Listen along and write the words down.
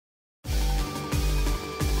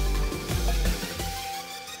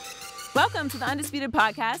Welcome to the Undisputed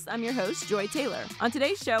Podcast. I'm your host, Joy Taylor. On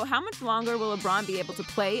today's show, how much longer will LeBron be able to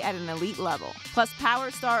play at an elite level? Plus,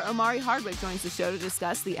 power star Omari Hardwick joins the show to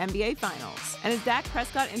discuss the NBA Finals. And is Dak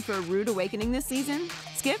Prescott in for a rude awakening this season?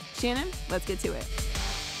 Skip, Shannon, let's get to it.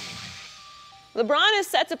 LeBron is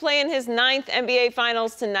set to play in his 9th NBA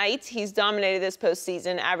Finals tonight. He's dominated this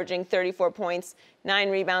postseason, averaging 34 points, 9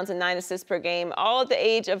 rebounds, and 9 assists per game, all at the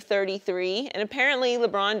age of 33. And apparently,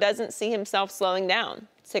 LeBron doesn't see himself slowing down.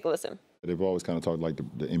 Let's take a listen. They've always kind of talked like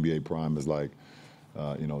the NBA prime is like,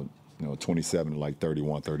 27 to like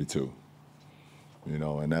 31, 32.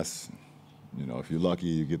 And that's, if you're lucky,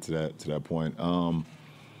 you get to that point. I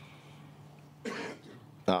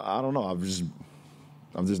don't know. I've just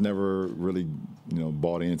never really,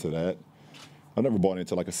 bought into that. I've never bought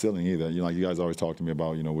into like a ceiling either. You guys always talk to me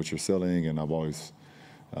about, what's your ceiling, and I've always,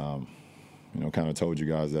 kind of told you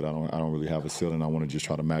guys that I don't really have a ceiling. I want to just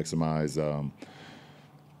try to maximize,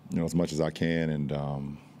 as much as I can,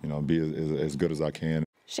 and be as good as I can.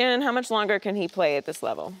 Shannon, how much longer can he play at this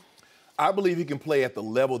level? I believe he can play at the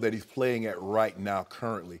level that he's playing at right now,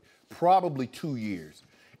 currently, probably 2 years.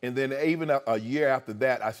 And then even a year after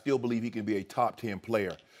that, I still believe he can be a top 10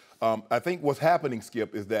 player. I think what's happening,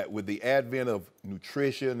 Skip, is that with the advent of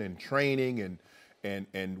nutrition and training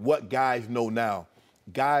and what guys know now,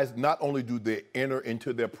 guys not only do they enter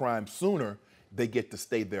into their prime sooner, they get to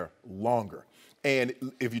stay there longer. And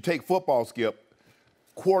if you take football, Skip,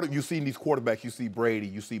 you see these quarterbacks, you see Brady,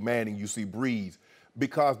 you see Manning, you see Breeze,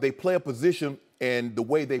 because they play a position and the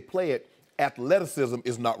way they play it, athleticism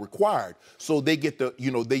is not required. So they get to,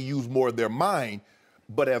 they use more of their mind.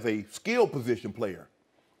 But as a skill position player,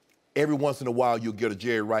 every once in a while you'll get a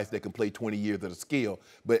Jerry Rice that can play 20 years at a skill.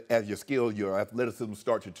 But as your athleticism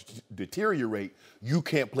starts to deteriorate, you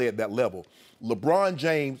can't play at that level. LeBron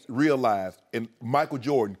James realized, and Michael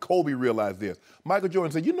Jordan, Kobe realized this. Michael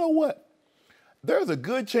Jordan said, you know what? There's a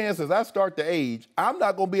good chance as I start to age, I'm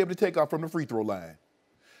not going to be able to take off from the free throw line.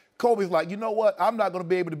 Kobe's like, you know what? I'm not going to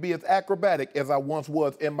be able to be as acrobatic as I once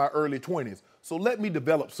was in my early 20s. So let me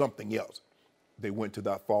develop something else. They went to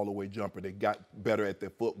that fall-away jumper. They got better at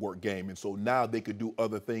their footwork game. And so now they could do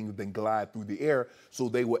other things than glide through the air. So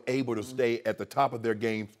they were able to stay at the top of their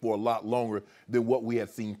games for a lot longer than what we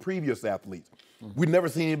had seen previous athletes. We've never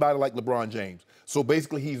seen anybody like LeBron James. So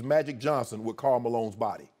basically he's Magic Johnson with Karl Malone's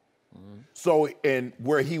body. So, and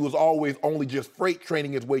where he was always only just freight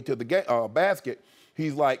training his way to the basket,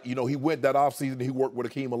 he's like, he went that offseason, he worked with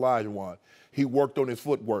Hakeem Olajuwon. He worked on his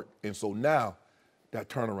footwork. And so now, that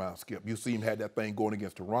turnaround, Skip, you see him had that thing going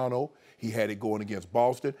against Toronto. He had it going against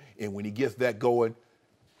Boston. And when he gets that going,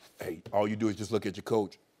 hey, all you do is just look at your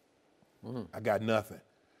coach. I got nothing.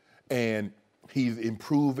 And he's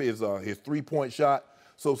improved his three-point shot.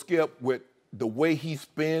 So, Skip, with the way he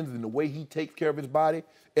spends and the way he takes care of his body,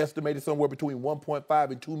 estimated somewhere between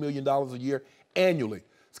 $1.5 and $2 million a year annually.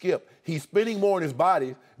 Skip, he's spending more on his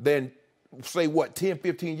body than, say, 10,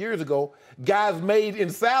 15 years ago, guys made in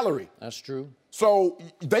salary. That's true. So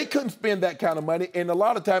they couldn't spend that kind of money, and a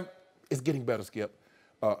lot of time, it's getting better, Skip.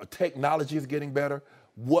 Technology is getting better.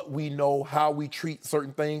 What we know, how we treat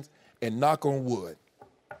certain things, and knock on wood,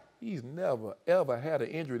 he's never, ever had an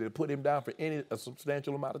injury that put him down for a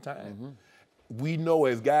substantial amount of time. We know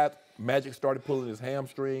as guys, Magic started pulling his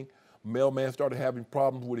hamstring, Mailman started having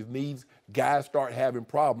problems with his knees, guys start having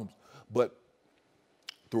problems. But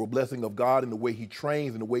through a blessing of God and the way he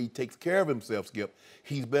trains and the way he takes care of himself, Skip,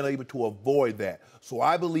 he's been able to avoid that. So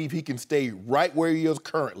I believe he can stay right where he is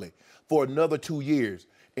currently for another 2 years,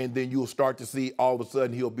 and then you'll start to see all of a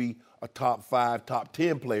sudden he'll be a top 5, top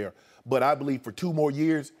 10 player. But I believe for 2 more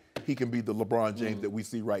years, he can be the LeBron James that we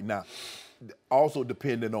see right now. Also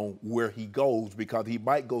depending on where he goes, because he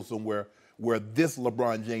might go somewhere where this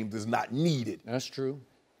LeBron James is not needed. That's true.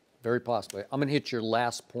 Very possibly. I'm going to hit your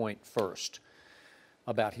last point first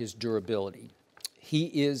about his durability. He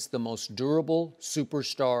is the most durable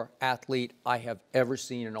superstar athlete I have ever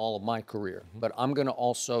seen in all of my career. But I'm going to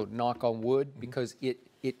also knock on wood because it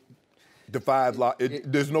defies law.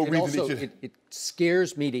 There's no reason it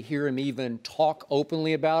scares me to hear him even talk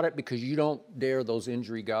openly about it, because you don't dare those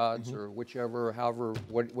injury gods or however,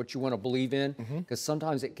 what you want to believe in, because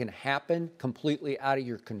sometimes it can happen completely out of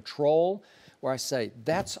your control, where I say,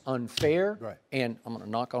 that's unfair. Right. And I'm going to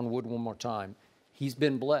knock on wood one more time. He's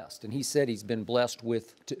been blessed, and he said he's been blessed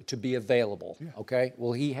to be available, okay?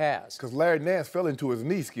 Well, he has. Because Larry Nance fell into his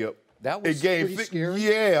knee, Skip. That was pretty scary.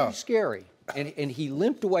 Yeah. Pretty scary. And he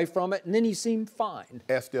limped away from it, and then he seemed fine.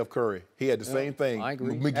 Ask Steph Curry. He had the same thing. I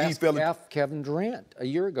agree. McGee Kevin Durant a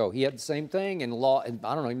year ago. He had the same thing, and I don't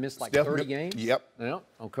know, he missed like 30 games. Yep. Yeah,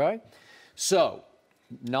 okay. So,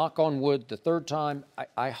 knock on wood, the third time,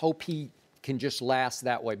 I hope he can just last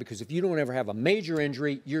that way, because if you don't ever have a major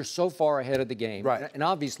injury, you're so far ahead of the game. Right. And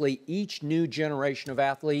obviously, each new generation of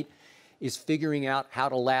athlete is figuring out how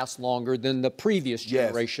to last longer than the previous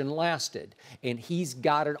generation lasted. And he's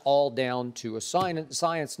got it all down to a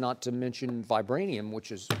science, not to mention vibranium,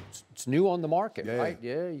 which is it's new on the market, right?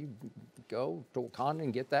 Yeah, you go to Wakanda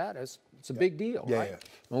and get that. It's a big deal, right?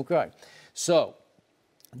 Okay. So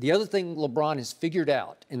the other thing LeBron has figured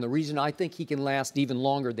out, and the reason I think he can last even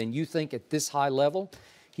longer than you think at this high level,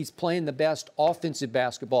 he's playing the best offensive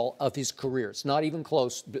basketball of his career. It's not even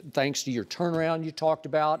close, thanks to your turnaround you talked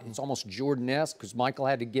about. It's almost Jordan-esque, because Michael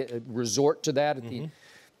had to resort to that at the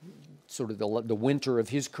sort of the winter of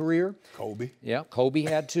his career. Kobe. Yeah, Kobe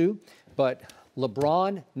had to. But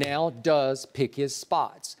LeBron now does pick his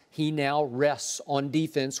spots. He now rests on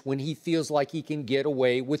defense when he feels like he can get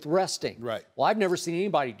away with resting. Right. Well, I've never seen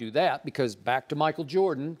anybody do that, because back to Michael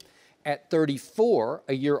Jordan, at 34,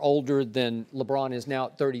 a year older than LeBron is now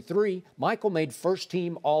at 33, Michael made first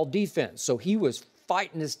team all defense. So he was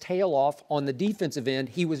fighting his tail off on the defensive end.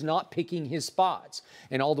 He was not picking his spots.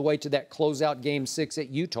 And all the way to that closeout Game 6 at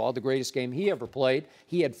Utah, the greatest game he ever played,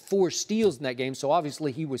 he had 4 steals in that game. So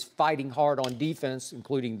obviously he was fighting hard on defense,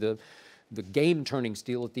 including the game-turning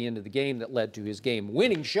steal at the end of the game that led to his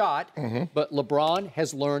game-winning shot. But LeBron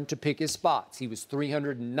has learned to pick his spots. He was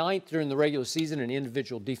 309th during the regular season in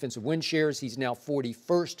individual defensive win shares. He's now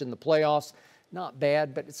 41st in the playoffs. Not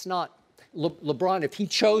bad, but it's not. LeBron, if he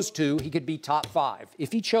chose to, he could be top 5.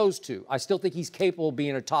 If he chose to, I still think he's capable of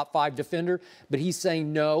being a top 5 defender, but he's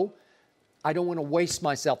saying, no, I don't want to waste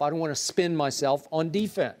myself. I don't want to spend myself on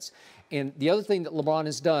defense. And the other thing that LeBron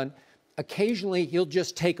has done, occasionally he'll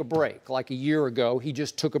just take a break. Like a year ago, he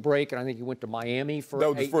just took a break, and I think he went to Miami for 8 That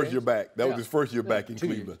was his first days. year back. That was his first year back in 2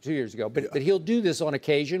 Cleveland. 2 years ago. But he'll do this on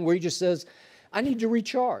occasion where he just says, I need to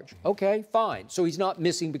recharge. Okay, fine. So he's not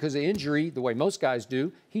missing because of injury the way most guys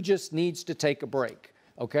do. He just needs to take a break.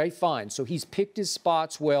 Okay, fine. So he's picked his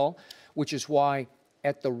spots well, which is why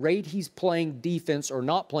at the rate he's playing defense or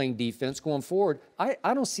not playing defense going forward,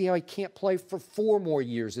 I don't see how he can't play for 4 more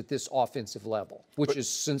years at this offensive level, which is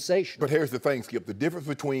sensational. But here's the thing, Skip. The difference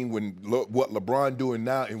between what LeBron doing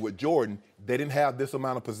now and what Jordan, they didn't have this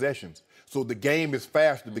amount of possessions. So the game is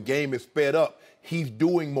faster. The game is sped up. He's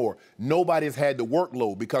doing more. Nobody's had the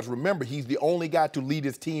workload, because remember, he's the only guy to lead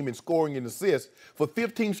his team in scoring and assists for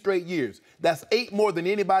 15 straight years. That's 8 more than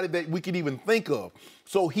anybody that we could even think of.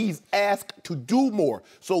 So he's asked to do more.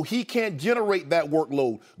 So he can't generate that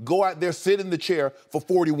workload. Go out there, sit in the chair for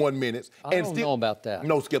 41 minutes. I don't know about that.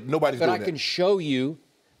 No, Skip, nobody's doing that. But I can show you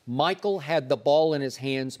Michael had the ball in his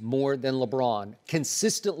hands more than LeBron,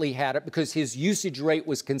 consistently had it, because his usage rate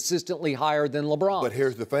was consistently higher than LeBron. But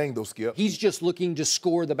here's the thing, though, Skip. He's just looking to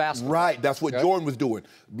score the basketball. Right, that's what Jordan was doing.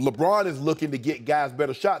 LeBron is looking to get guys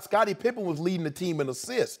better shots. Scottie Pippen was leading the team in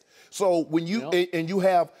assists. So when you and you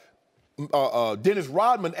have Dennis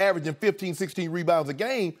Rodman averaging 15, 16 rebounds a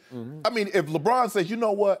game, I mean, if LeBron says, you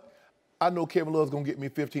know what, I know Kevin Love's going to get me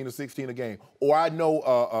 15 or 16 a game. Or I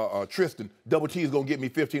know Tristan, Double T, is going to get me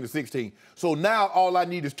 15 or 16. So now all I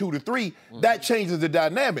need is 2 to 3. That changes the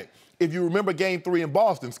dynamic. If you remember Game 3 in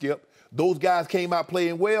Boston, Skip, those guys came out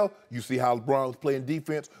playing well. You see how LeBron was playing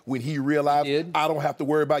defense when he realized, I don't have to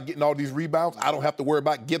worry about getting all these rebounds. I don't have to worry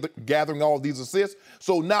about gathering all these assists.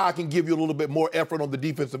 So now I can give you a little bit more effort on the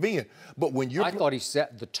defensive end. But when you're... I thought he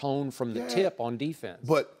set the tone from the tip on defense.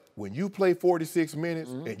 But when you play 46 minutes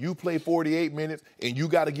and you play 48 minutes and you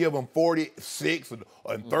got to give them 46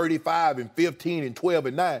 and 35 and 15 and 12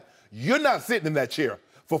 and 9, you're not sitting in that chair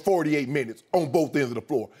for 48 minutes on both ends of the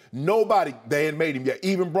floor. Nobody, they ain't made him yet.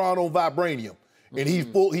 Even Bryan on vibranium. And he's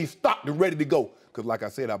full, he's stocked and ready to go. Because like I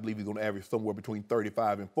said, I believe he's going to average somewhere between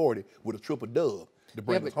 35 and 40 with a triple dub to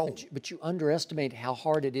bring us home. But you underestimate how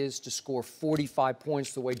hard it is to score 45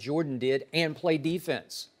 points the way Jordan did and play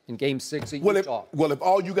defense in Game 6 at Utah. If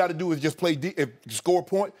all you got to do is just play, score a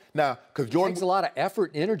point, now, because Jordan... It takes a lot of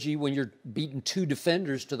effort and energy when you're beating 2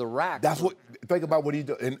 defenders to the rack. That's what, think about what he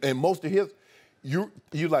does. And most of his, you're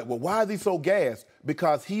like, well, why is he so gassed?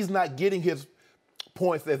 Because he's not getting his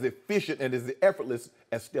points as efficient and as effortless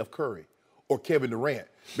as Steph Curry or Kevin Durant.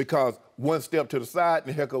 Because one step to the side,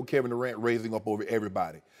 and here goes Kevin Durant raising up over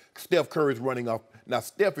everybody. Steph Curry's running off. Now,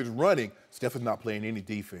 Steph is running. Steph is not playing any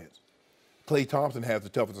defense. Klay Thompson has the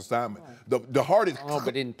toughest assignment. The hardest. Oh,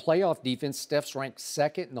 but in playoff defense, Steph's ranked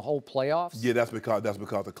 2nd in the whole playoffs. Yeah, that's because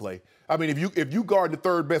of Klay. I mean, if you guard the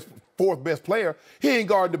 3rd best, 4th best player, he ain't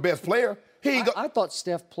guarding the best player. I thought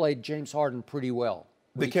Steph played James Harden pretty well.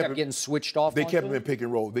 They kept getting switched off. They kept him in pick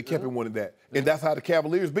and roll. They kept him winning that. And that's how the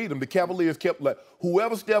Cavaliers beat him. The Cavaliers kept, like,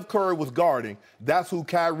 whoever Steph Curry was guarding, that's who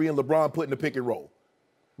Kyrie and LeBron put in the pick and roll.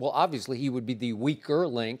 Well, obviously, he would be the weaker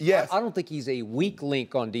link. Yes. I don't think he's a weak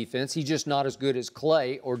link on defense. He's just not as good as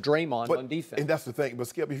Clay or Draymond on defense. And that's the thing. But,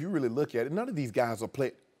 Skip, if you really look at it, none of these guys are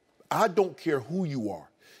playing. I don't care who you are.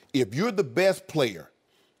 If you're the best player,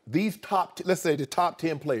 these let's say the top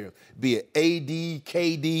 10 players, be it AD,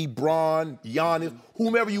 KD, Bron, Giannis,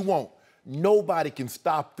 whomever you want, nobody can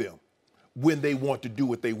stop them when they want to do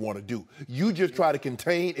what they want to do. You just try to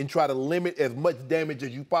contain and try to limit as much damage as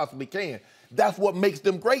you possibly can. That's what makes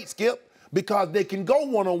them great, Skip, because they can go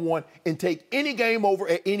one-on-one and take any game over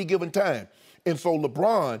at any given time. And so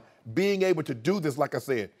LeBron being able to do this, like I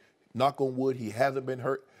said, knock on wood, he hasn't been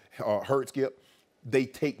hurt, Skip. They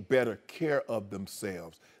take better care of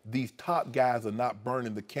themselves. These top guys are not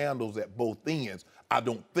burning the candles at both ends, I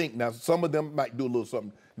don't think. Now, some of them might do a little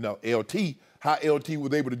something. Now, how LT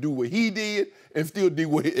was able to do what he did and still did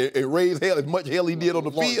what and raise hell as much hell he did on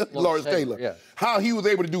the field, Lawrence Taylor. Yeah. How he was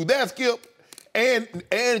able to do that, Skip,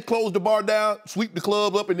 and close the bar down, sweep the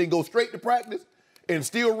club up, and then go straight to practice and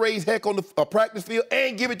still raise heck on the practice field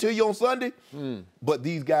and give it to you on Sunday. But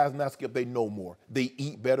these guys now, Skip, they know more. They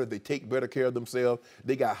eat better. They take better care of themselves.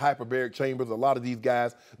 They got hyperbaric chambers. A lot of these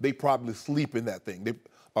guys, they probably sleep in that thing.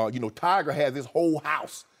 Tiger has his whole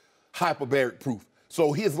house hyperbaric proof.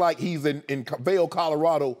 So he's like he's in Vail,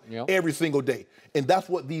 Colorado every single day. And that's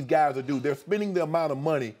what these guys are doing. They're spending the amount of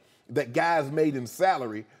money that guys made in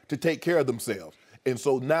salary to take care of themselves. And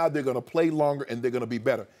so now they're going to play longer and they're going to be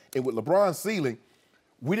better. And with LeBron's ceiling,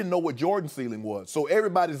 we didn't know what Jordan's ceiling was. So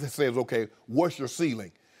everybody says, okay, what's your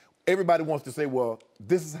ceiling? Everybody wants to say, well,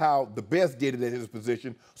 this is how the best did it at his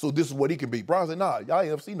position, so this is what he can be. Bron said, nah, y'all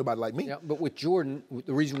ain't ever seen nobody like me. Yeah, but with Jordan,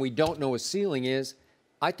 the reason we don't know his ceiling is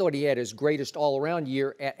I thought he had his greatest all-around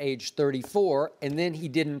year at age 34, and then he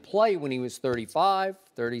didn't play when he was 35,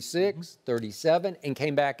 36, 37, and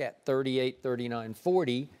came back at 38, 39,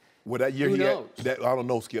 40. Well, that year I don't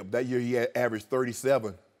know, Skip. That year he had averaged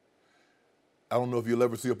 37. I don't know if you'll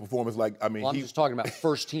ever see a performance like, I'm just talking about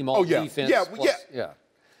first-team all-defense. Yeah.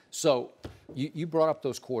 So you brought up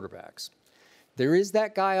those quarterbacks. There is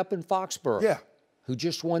that guy up in Foxborough who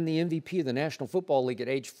just won the MVP of the National Football League at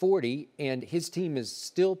age 40, and his team is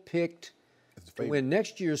still picked to win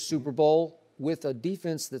next year's Super Bowl with a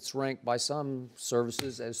defense that's ranked by some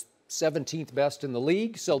services as 17th best in the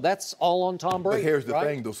league. So that's all on Tom Brady. But here's the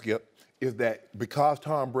thing, though, Skip, is that because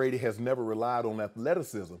Tom Brady has never relied on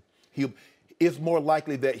athleticism, it's more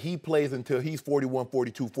likely that he plays until he's 41,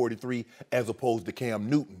 42, 43, as opposed to Cam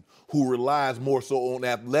Newton, who relies more so on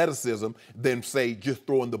athleticism than, say, just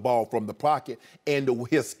throwing the ball from the pocket and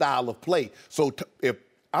his style of play. So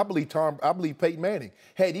I believe Peyton Manning,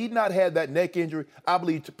 had he not had that neck injury, I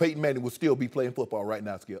believe Peyton Manning would still be playing football right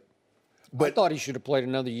now, Skip. But I thought he should have played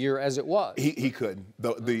another year as it was. He couldn't.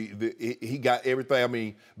 He got everything. I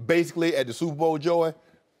mean, basically at the Super Bowl, Joy,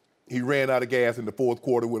 he ran out of gas in the fourth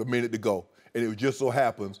quarter with a minute to go. And it just so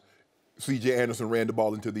happens C.J. Anderson ran the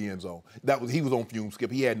ball into the end zone. He was on fumes,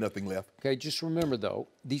 Skip. He had nothing left. Okay, just remember, though,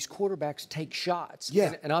 these quarterbacks take shots.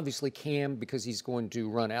 Yeah. And obviously Cam, because he's going to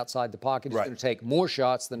run outside the pocket, is going to take more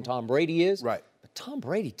shots than Tom Brady is. Right. But Tom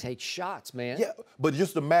Brady takes shots, man. Yeah, but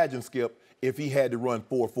just imagine, Skip, if he had to run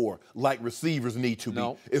 4-4 like receivers need to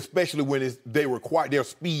be, especially when they're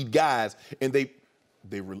speed guys and they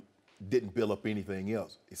didn't build up anything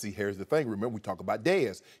else. You see, here's the thing. Remember, we talk about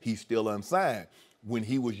Dez. He's still unsigned. When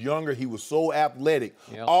he was younger, he was so athletic.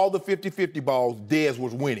 Yep. All the 50-50 balls, Dez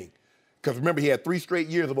was winning. Because remember, he had 3 straight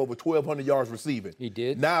years of over 1,200 yards receiving. He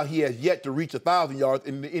did. Now he has yet to reach 1,000 yards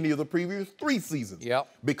in any of the previous 3 seasons. Yep.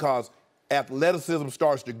 Because athleticism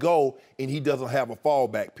starts to go, and he doesn't have a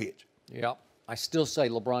fallback pitch. Yep. I still say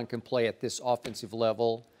LeBron can play at this offensive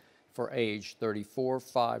level for age 34,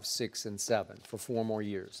 5, 6, and 7 for 4 more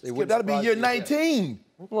years. That'll be year 19.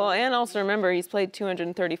 Well, and also remember, he's played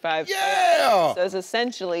 235. Yeah! So it's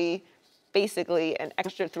essentially, basically, an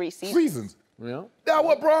extra 3 seasons. Seasons. Yeah. That's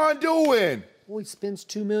what Bryan doing. Well, he spends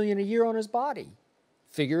 $2 million a year on his body.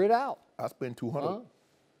 Figure it out. I spend $200.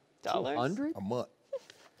 $200? A month.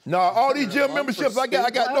 No, all these gym memberships I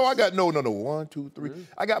got 1, 2, 3.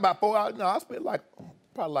 I got about 4 out. No, I spent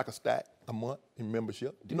probably like a stack a month in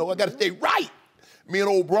membership. I got to stay right. Me and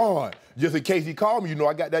old Bryan, just in case he called me,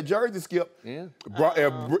 I got that jersey, Skip. Yeah.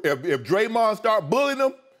 If Draymond start bullying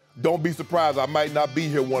him, don't be surprised. I might not be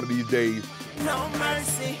here one of these days. No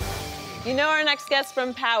mercy. You know our next guest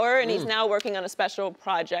from Power, and he's now working on a special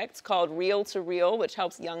project called Reel to Reel, which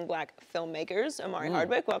helps young black filmmakers. Omari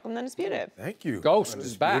Hardwick, welcome to Undisputed. Thank you. Ghost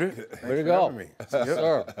is back. Way to go. Yes,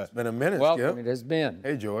 sir. It's been a minute, Welcome, Skip. it has been.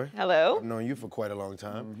 Hey, Joy. Hello. I've known you for quite a long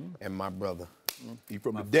time, and my brother. You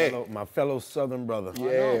from the deck. My fellow Southern brother.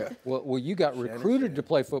 Yeah. Well, you got recruited to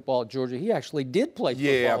play football at Georgia. He actually did play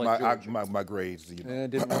Yeah, football at Georgia. my grades, you know.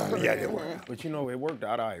 Didn't work. Yeah, they were. But you know, it worked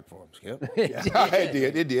out all right for him, Skip.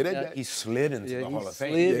 It did. He slid into the He Hall of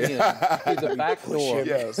Fame. slid in through the back door.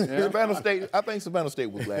 Yes. Savannah State, I think Savannah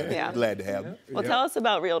State was glad to have him. Well, tell us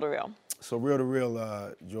about Reel to Reel. So Reel to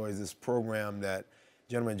Reel, Joy, is this program that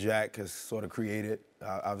Gentleman Jack has sort of created.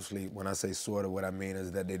 Obviously, when I say sort of, what I mean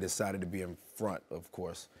is that they decided to be in front, of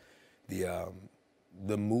course, the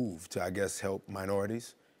move to, I guess, help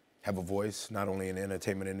minorities have a voice, not only in the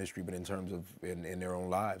entertainment industry, but in terms of in their own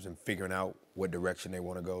lives and figuring out what direction they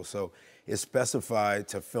want to go. So it's specified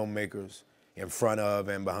to filmmakers in front of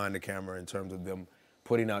and behind the camera in terms of them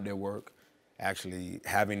putting out their work, actually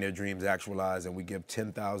having their dreams actualized, and we give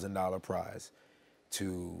 $10,000 prize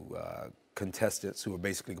to contestants who are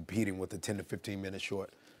basically competing with a 10 to 15-minute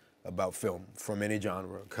short about film from any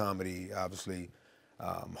genre, comedy, obviously,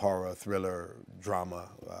 horror, thriller, drama,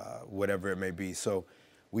 whatever it may be. So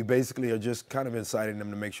we basically are just kind of inciting them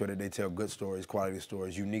to make sure that they tell good stories, quality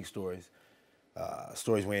stories, unique stories,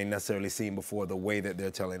 stories we ain't necessarily seen before, the way that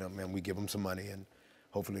they're telling them, and we give them some money, and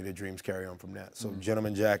hopefully their dreams carry on from that. So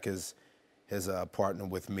Gentleman Jack has partnered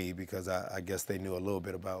with me because I guess they knew a little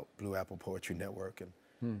bit about Blue Apple Poetry Network, and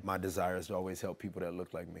my desire is to always help people that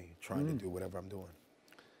look like me, trying to do whatever I'm doing.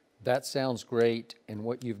 That sounds great, and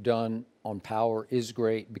what you've done on Power is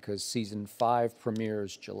great because season 5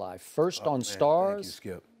 premieres July 1st on Stars. Thank you,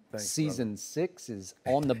 Skip. Thanks, Season 6 is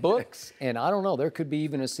on the books, and I don't know, there could be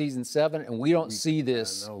even a season 7, and we don't see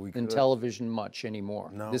this in television much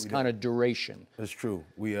anymore, this kind of duration. That's true.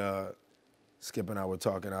 We, Skip and I were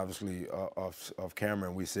talking, obviously, off camera,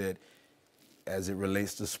 and we said, as it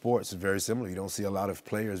relates to sports, it's very similar. You don't see a lot of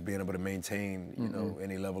players being able to maintain, you know,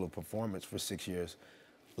 any level of performance for 6 years.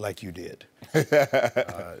 Like you did,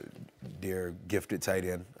 dear gifted tight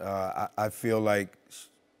end. I feel like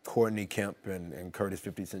Courtney Kemp and Curtis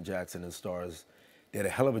 50 Cent Jackson and Stars did a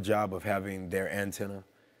hell of a job of having their antenna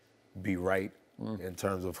be right in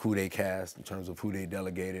terms of who they cast, in terms of who they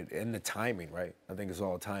delegated, and the timing, right? I think it's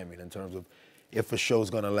all timing in terms of if a show's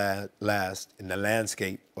gonna last in the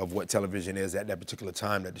landscape of what television is at that particular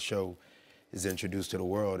time that the show is introduced to the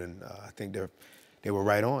world. And I think they were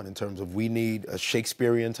right on in terms of we need a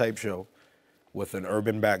Shakespearean type show with an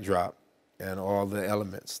urban backdrop and all the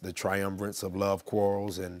elements, the triumvirates of love,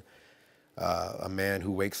 quarrels, and a man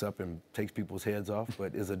who wakes up and takes people's heads off,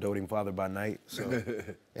 but is a doting father by night. So,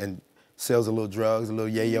 and sells a little drugs, a little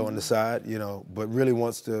yayo on the side, you know, but really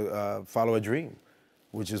wants to follow a dream,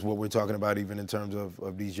 which is what we're talking about even in terms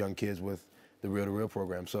of these young kids with the Reel to Reel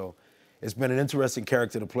program. So it's been an interesting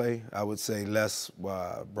character to play. I would say less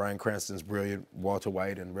Bryan Cranston's brilliant Walter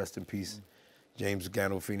White, and rest in peace, James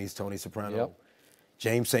Gandolfini's Tony Soprano. Yep.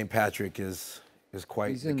 James St. Patrick is quite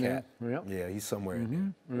He's the in cat. there. Yep. Yeah, he's somewhere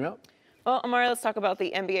in there. Yep. Well, Omari, let's talk about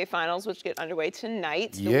the NBA Finals, which get underway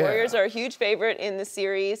tonight. The Yeah. Warriors are a huge favorite in the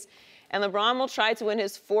series, and LeBron will try to win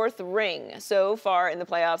his 4th ring. So far in the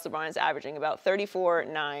playoffs, LeBron is averaging about 34,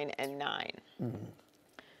 9, and 9.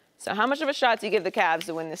 So how much of a shot do you give the Cavs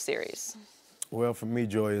to win this series? Well, for me,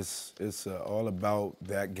 Joy, it's all about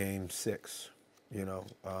that game 6, you know,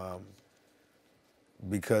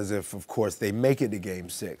 because if, of course, they make it to game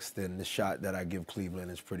 6, then the shot that I give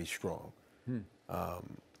Cleveland is pretty strong.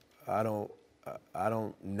 I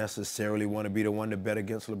don't necessarily want to be the one to bet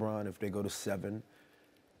against LeBron if they go to 7,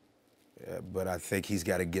 but I think he's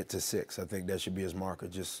got to get to 6. I think that should be his marker.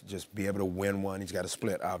 Just be able to win one. He's got to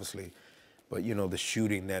split, obviously, but you know the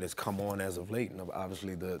shooting that has come on as of late, and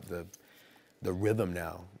obviously the rhythm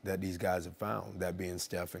now that these guys have found, that being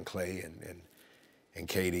Steph and Clay and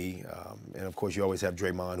KD, and of course you always have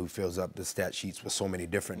Draymond, who fills up the stat sheets with so many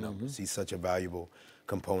different numbers. He's such a valuable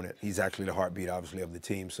component. He's actually the heartbeat, obviously, of the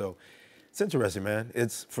team. So it's interesting, man.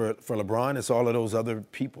 It's for LeBron, it's all of those other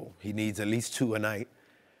people. He needs at least 2 a night,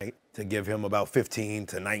 right, to give him about 15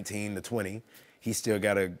 to 19 to 20. He's still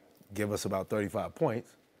got to give us about 35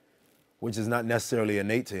 points, which is not necessarily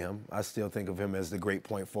innate to him. I still think of him as the great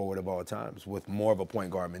point forward of all times with more of a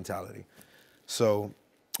point guard mentality. So,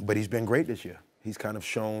 but he's been great this year. He's kind of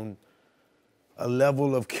shown a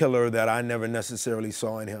level of killer that I never necessarily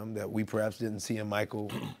saw in him, that we perhaps didn't see in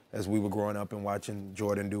Michael as we were growing up and watching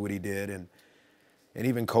Jordan do what he did, and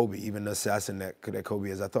even Kobe, even the assassin that Kobe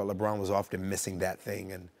is. I thought LeBron was often missing that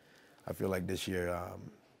thing, and I feel like this year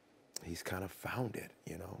he's kind of found it,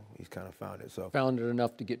 you know. He's kind of found it. So Found it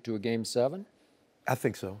enough to get to a Game 7? I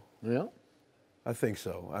think so. Yeah. I think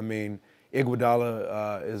so. I mean,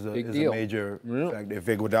 Iguodala is a major factor. If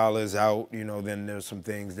Iguodala is out, you know, then there's some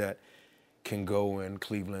things that can go in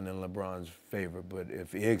Cleveland and LeBron's favor. But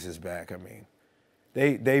if Iggs is back, I mean,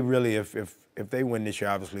 they really, if they win this year,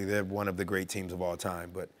 obviously they're one of the great teams of all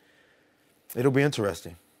time. But it'll be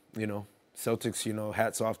interesting, you know. Celtics, you know,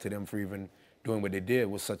 hats off to them for even doing what they did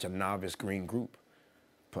with such a novice green group.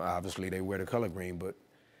 Obviously, they wear the color green, but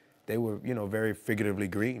they were, you know, very figuratively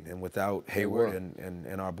green. And without Hayward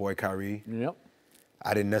and our boy Kyrie,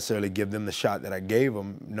 I didn't necessarily give them the shot that I gave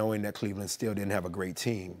them, knowing that Cleveland still didn't have a great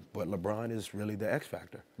team. But LeBron is really the X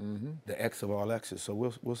factor, the X of all X's. So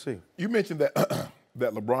we'll see. You mentioned that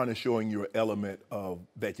that LeBron is showing you an element of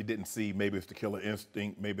that you didn't see. Maybe it's the killer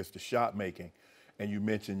instinct, maybe it's the shot making. And you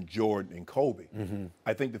mentioned Jordan and Kobe.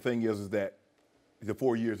 I think the thing is that the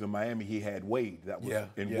 4 years in Miami, he had Wade. That was,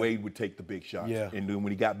 Wade would take the big shots. And then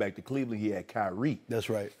when he got back to Cleveland, he had Kyrie. That's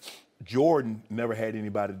right. Jordan never had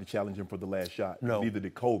anybody to challenge him for the last shot. No. Neither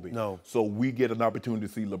did Kobe. No. So we get an opportunity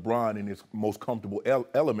to see LeBron in his most comfortable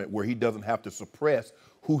element where he doesn't have to suppress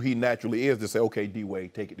who he naturally is to say, okay,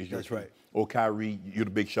 D-Wade, take it. This That's right. Or Kyrie, you're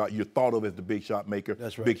the big shot. You're thought of as the big shot maker.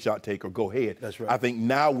 That's right. Big shot taker. Go ahead. That's right. I think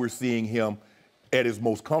now we're seeing him at his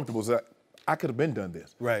most comfortable. So I could have been done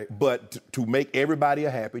this. Right. But to make everybody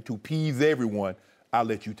happy, to appease everyone, I'll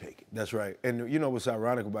let you take it. That's right. And you know what's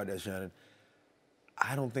ironic about that, Shannon?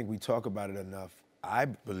 I don't think we talk about it enough. I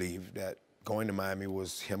believe that going to Miami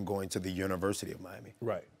was him going to the University of Miami.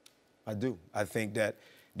 Right. I do. I think that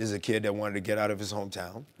this is a kid that wanted to get out of his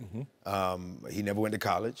hometown. He never went to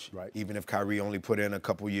college. Right. Even if Kyrie only put in a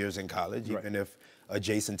couple years in college, even if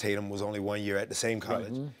Jason Tatum was only 1 year at the same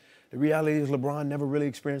college. The reality is LeBron never really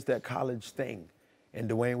experienced that college thing. And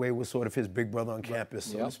Dwayne Wade was sort of his big brother on campus,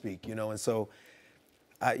 so to speak, you know. And so,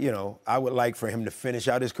 I would like for him to finish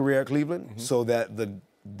out his career at Cleveland so that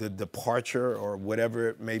the departure or whatever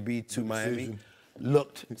it may be to Miami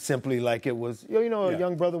looked simply like it was, a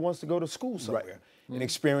young brother wants to go to school somewhere and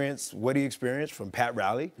experience what he experienced from Pat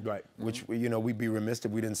Riley, which, we'd be remiss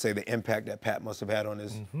if we didn't say the impact that Pat must have had on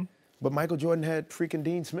his. But Michael Jordan had freaking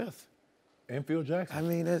Dean Smith. And Phil Jackson. I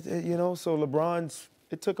mean, so LeBron's,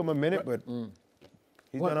 it took him a minute, but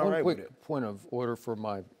he's done all right with it. One quick point of order for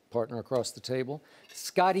my partner across the table.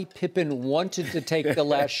 Scottie Pippen wanted to take the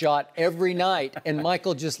last shot every night, and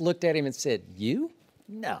Michael just looked at him and said, "You?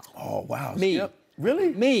 No." Oh, wow. Me. Yep. Really?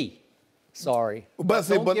 Me. Sorry.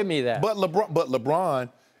 Don't give me that. But LeBron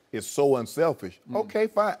is so unselfish. Okay,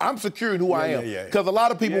 fine. I'm secure in who I am. Because a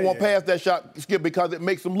lot of people won't pass that shot, Skip, because it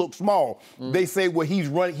makes him look small. They say, well, he's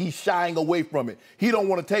running, he's shying away from it. He don't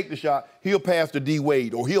want to take the shot. He'll pass to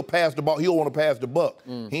D-Wade, or he'll pass the ball. He'll want to pass the buck.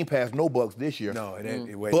 He ain't passed no bucks this year. No, it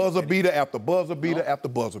ain't. Buzzer beater after buzzer beater after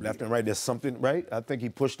buzzer beater. Left and right, there's something, right? I think he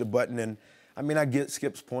pushed the button, and, I get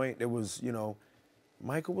Skip's point. It was,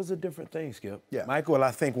 Michael was a different thing, Skip. Yeah. Michael, I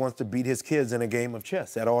think, wants to beat his kids in a game of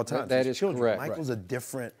chess at all times. That is correct. Michael's a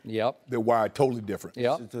different. They're wired totally different.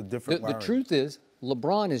 It's a different The truth is,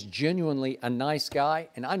 LeBron is genuinely a nice guy,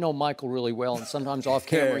 and I know Michael really well, and sometimes off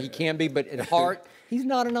camera he can be, but at heart, he's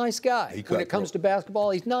not a nice guy. When it comes to basketball,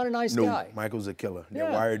 he's not a nice guy. Michael's a killer.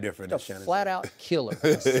 They're wired different. He's a flat-out killer,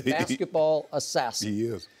 a basketball assassin. He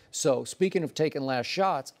is. So speaking of taking last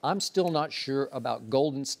shots, I'm still not sure about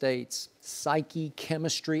Golden State's psyche,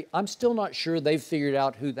 chemistry. I'm still not sure they've figured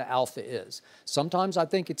out who the alpha is. Sometimes I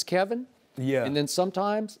think it's Kevin. Yeah. And then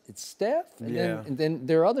sometimes it's Steph. And then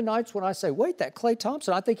there are other nights when I say, wait, that Klay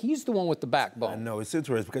Thompson, I think he's the one with the backbone. I know, it's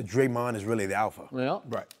interesting because Draymond is really the alpha. Yeah.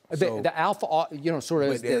 Right. The alpha, sort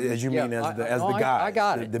of as you mean as the guy. I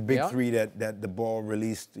got it. The big three that the ball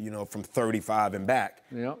released, from 35 and back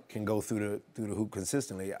can go through the hoop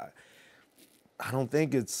consistently. I don't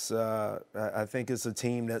think it's. I think it's a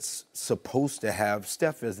team that's supposed to have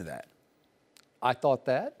Steph as that. I thought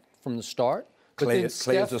that from the start. But Klay then is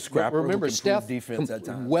Steph, a scrapper. remember, who can Steph defense at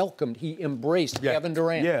times. welcomed, he embraced Kevin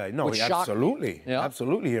Durant. Yeah, no, which shocked absolutely, me.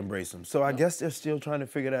 absolutely embraced him. So I guess they're still trying to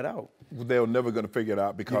figure that out. They're never going to figure it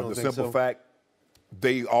out because the simple so? fact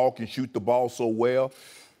they all can shoot the ball so well.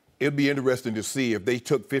 It'd be interesting to see if they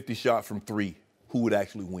took 50 shots from three, who would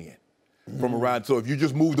actually win from around. So if you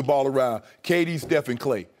just move the ball around, KD, Steph, and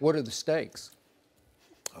Klay. What are the stakes?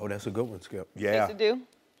 Oh, that's a good one, Skip. Yeah. Case of do?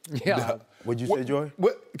 Yeah. What'd you say, Joy?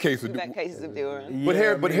 What case of Back cases of doing.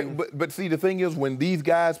 But see, the thing is, when these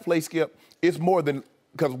guys play, Skip, it's more than,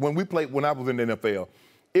 because when I was in the NFL,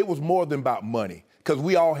 it was more than about money, because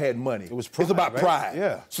we all had money. It was pride, It's about right? pride.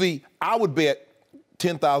 Yeah. See, I would bet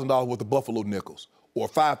 $10,000 worth of Buffalo nickels or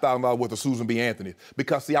 $5,000 worth of Susan B. Anthony's.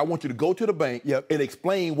 Because, see, I want you to go to the bank and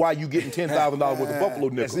explain why you're getting $10,000 worth of Buffalo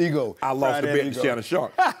nickels. That's ego. I lost the bet to Shannon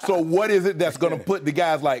Sharpe. So what is it that's going to put the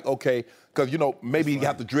guys like, okay, because, you know, maybe you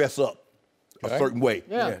have to dress up a certain way.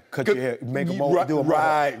 Yeah. Cut your hair, make them all do a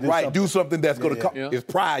Right. Do something that's going to come. It's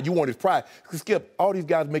pride. You want his pride. Skip, all these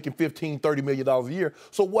guys making $15, $30 million a year.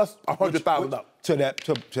 So what's $100,000?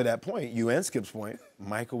 To that point, you and Skip's point,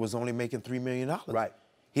 Michael was only making $3 million. Right.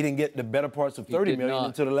 He didn't get the better parts of $30 million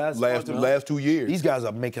until the last 2 years. These guys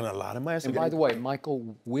are making a lot of money. And by the way,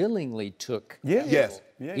 Michael willingly took. Yes.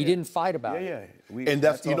 He didn't fight about it. And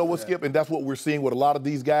that's, you know what, Skip? And that's what we're seeing with a lot of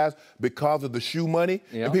these guys because of the shoe money.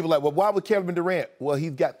 Yeah. And people are like, well, why would Kevin Durant? Well,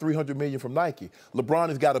 he's got $300 million from Nike. LeBron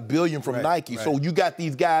has got $1 billion from Nike. So you got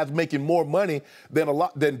these guys making more money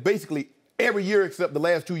than basically every year except the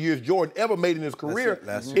last 2 years Jordan ever made in his career.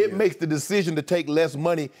 It makes the decision to take less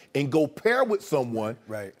money and go pair with someone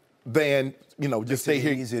than, you know, just stay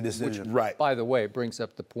here. Easier decision. Right. By the way, it brings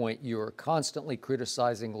up the point you're constantly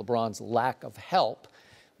criticizing LeBron's lack of help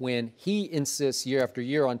when he insists year after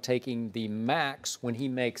year on taking the max when he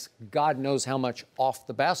makes God knows how much off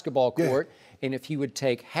the basketball court. And if he would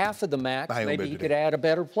take half of the max, maybe he could add a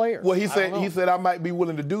better player. Well, he said I might be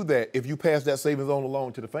willing to do that if you pass that savings on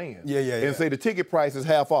along to the fans. And say the ticket price is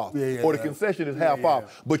half off or the concession is half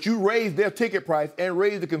off. But you raise their ticket price and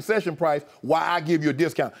raise the concession price while I give you a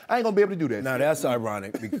discount. I ain't gonna be able to do that. Now that's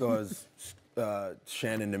ironic because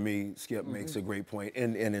Shannon, to me, Skip makes a great point.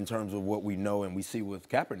 And in terms of what we know and we see with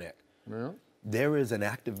Kaepernick, there is an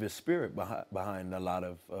activist spirit behind a lot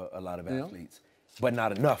of athletes, but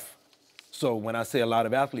not enough. So when I say a lot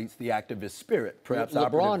of athletes, the activist spirit, perhaps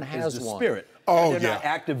LeBron has is the one. spirit. Oh, they're not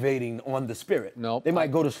activating on the spirit. Nope. They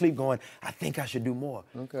might go to sleep going, I think I should do more.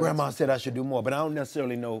 Grandma said I should do more, but I don't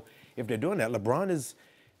necessarily know if they're doing that. LeBron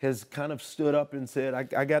has kind of stood up and said,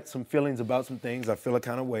 I got some feelings about some things. I feel a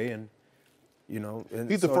kind of way, and you know, and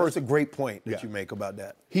he's so the first. That's a great point that you make about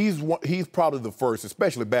that. He's probably the first,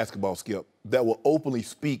 especially basketball, Skip, that will openly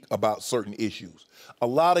speak about certain issues. A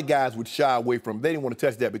lot of guys would shy away from. They didn't want to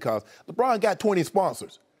touch that because LeBron got 20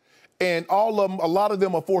 sponsors, and all of them, a lot of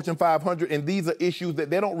them are Fortune 500, and these are issues that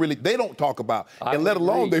they don't talk about, and let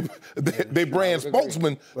alone they brand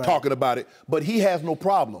spokesman talking about it. But he has no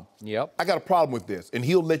problem. I got a problem with this, and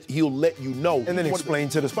he'll let you know, and then explain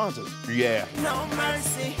to the sponsors. No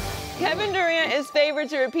mercy. Kevin Durant is favored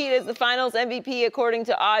to repeat as the Finals MVP according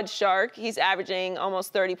to OddsShark. He's averaging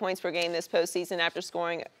almost 30 points per game this postseason after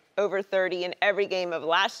scoring over 30 in every game of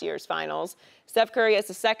last year's Finals. Steph Curry has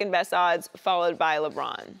the second best odds, followed by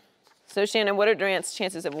LeBron. So, Shannon, what are Durant's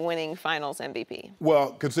chances of winning Finals MVP?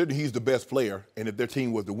 Well, considering he's the best player, and if their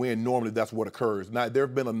team was to win, normally that's what occurs. Now, there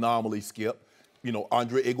have been anomalies, Skip. You know,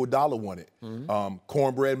 Andre Iguodala won it.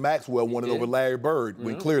 Cornbread Maxwell won it over Larry Bird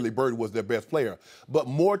when clearly Bird was their best player. But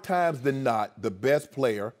more times than not, the best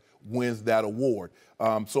player wins that award.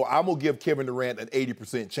 So I'm going to give Kevin Durant an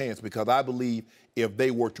 80% chance because I believe if they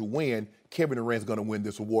were to win, Kevin Durant's going to win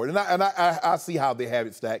this award. And I see how they have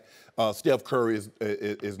it stacked. Steph Curry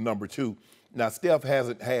is number 2. Now, Steph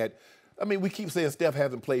hasn't had, I mean, we keep saying Steph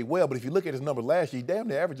hasn't played well, but if you look at his numbers last year, he damn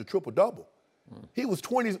near averaged a triple-double. He was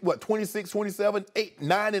 26, 27, 8,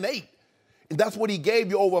 9, and 8. And that's what he gave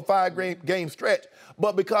you over a 5-game stretch.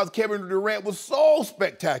 But because Kevin Durant was so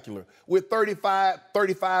spectacular with 35,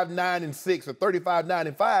 9, and 6, or 35, 9,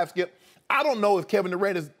 and 5, Skip, I don't know if Kevin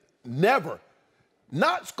Durant has never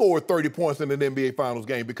not scored 30 points in an NBA Finals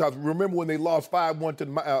game because remember when they lost 5-1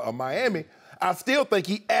 to Miami, I still think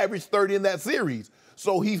he averaged 30 in that series.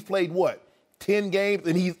 So he's played, 10 games,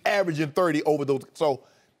 and he's averaging 30 over those. So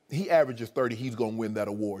he averages 30, he's going to win that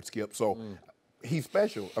award, Skip. So he's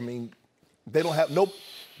special. I mean, they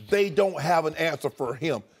don't have an answer for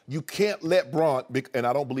him. You can't let Bron, and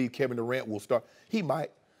I don't believe Kevin Durant will start. He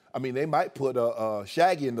might. I mean, they might put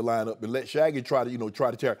Shaggy in the lineup and let Shaggy try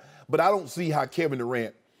to tear. But I don't see how Kevin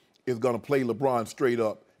Durant is going to play LeBron straight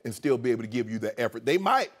up and still be able to give you that effort. They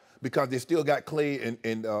might because they still got Clay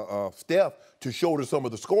and Steph to shoulder some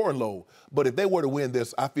of the scoring load. But if they were to win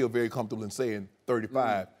this, I feel very comfortable in saying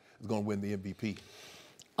 35 is going to win the MVP.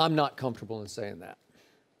 I'm not comfortable in saying that.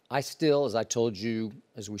 I still, as I told you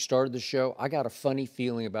as we started the show, I got a funny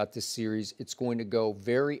feeling about this series. It's going to go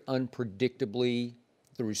very unpredictably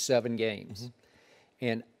through 7 games.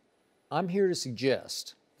 And I'm here to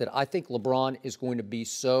suggest that I think LeBron is going to be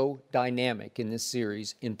so dynamic in this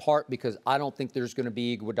series, in part because I don't think there's going to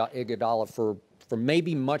be Iguodala for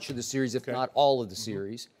maybe much of the series, if not all of the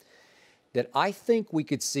series, that I think we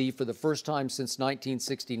could see for the first time since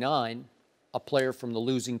 1969 a player from the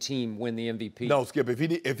losing team win the MVP. No, Skip, if he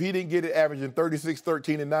didn't get it averaging 36,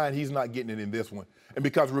 13, and 9, he's not getting it in this one. And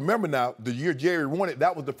because remember now, the year Jerry won it,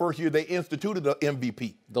 that was the first year they instituted the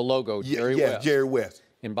MVP. The logo, Jerry Yes, West. Jerry West.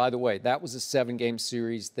 And by the way, that was a 7-game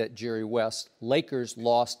series that Jerry West, Lakers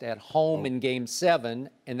lost at home in Game 7,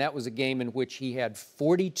 and that was a game in which he had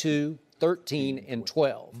 42, 13, and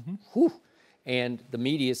 12. Whew. And the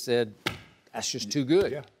media said, that's just too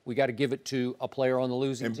good. Yeah. We got to give it to a player on the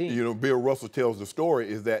losing And, team. you know, Bill Russell tells the story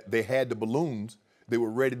is that they had the balloons. They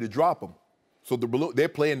were ready to drop them. So they're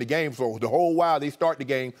playing the game. So the whole while they start the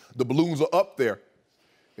game, the balloons are up there.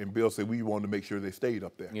 And Bill said, we wanted to make sure they stayed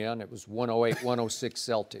up there. Yeah, and it was 108-106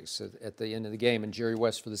 Celtics at the end of the game. And Jerry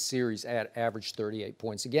West for the series averaged 38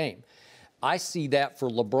 points a game. I see that for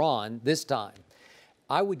LeBron this time.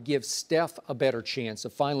 I would give Steph a better chance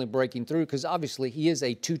of finally breaking through because obviously he is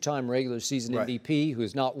a 2-time regular season MVP who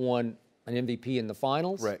has not won an MVP in the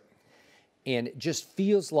finals. Right. And it just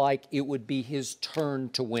feels like it would be his turn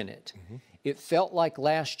to win it. It felt like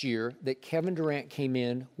last year that Kevin Durant came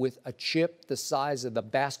in with a chip the size of the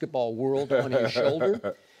basketball world on his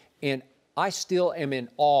shoulder. And I still am in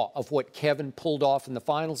awe of what Kevin pulled off in the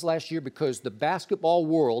finals last year because the basketball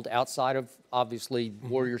world, outside of obviously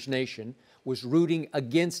Warriors Nation, was rooting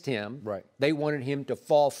against him. Right. They wanted him to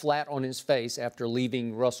fall flat on his face after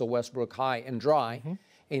leaving Russell Westbrook high and dry.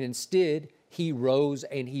 And instead, he rose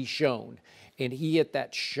and he shone. And he hit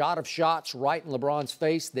that shot of shots right in LeBron's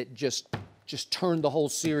face that just turned the whole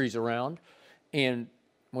series around. And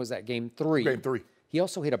what was that, Game 3? Game 3. He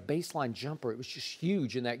also hit a baseline jumper. It was just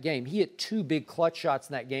huge in that game. He hit 2 big clutch shots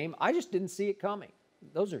in that game. I just didn't see it coming.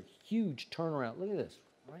 Those are huge turnaround. Look at this.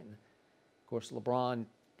 Right. Of course, LeBron,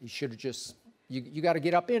 he should have just, you got to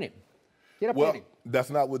get up in him. Get up in him. Well, that's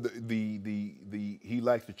not what he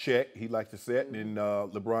likes to check. He likes to set. And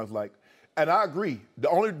LeBron's like, and I agree.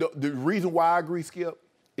 The reason why I agree, Skip,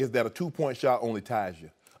 is that a 2-point shot only ties you.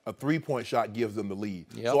 A 3-point shot gives them the lead.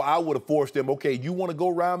 Yep. So I would have forced them, okay, you want to go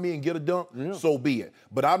around me and get a dunk? So be it.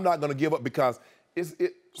 But I'm not going to give up because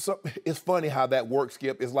it's funny how that works,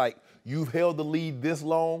 Skip. It's like you've held the lead this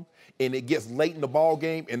long and it gets late in the ball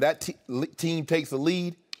game and that team takes the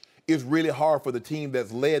lead. It's really hard for the team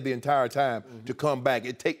that's led the entire time to come back.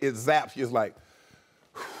 It zaps you. It's like,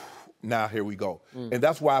 now here we go. And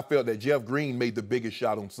that's why I felt that Jeff Green made the biggest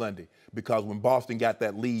shot on Sunday because when Boston got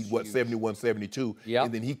that lead, 71-72,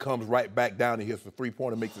 and then he comes right back down and hits the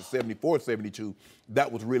 3-pointer, makes it 74-72,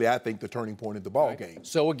 that was really, I think, the turning point in the ball game.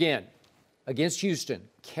 So again, against Houston,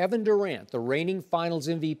 Kevin Durant, the reigning Finals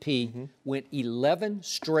MVP, went 11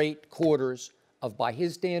 straight quarters of, by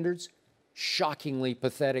his standards, shockingly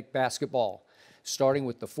pathetic basketball, starting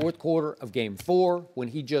with the 4th quarter of Game 4 when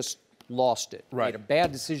he just lost it. Right. Made a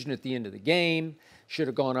bad decision at the end of the game, should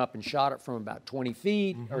have gone up and shot it from about 20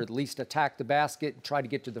 feet, or at least attacked the basket and tried to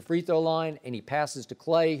get to the free throw line, and he passes to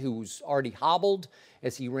Clay, who's already hobbled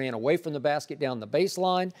as he ran away from the basket down the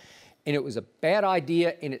baseline. And it was a bad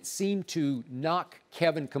idea, and it seemed to knock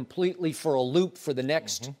Kevin completely for a loop for the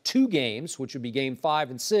next 2 games, which would be Game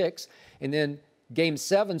 5 and 6. And then Game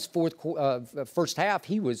 7's first half,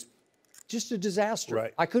 he was just a disaster.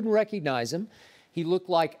 Right. I couldn't recognize him. He looked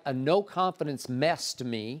like a no-confidence mess to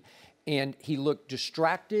me, and he looked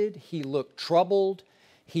distracted. He looked troubled.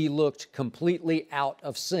 He looked completely out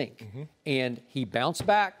of sync. And he bounced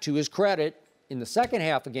back, to his credit, in the second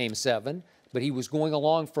half of Game 7, but he was going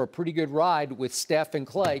along for a pretty good ride with Steph and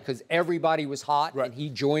Clay because everybody was hot, and he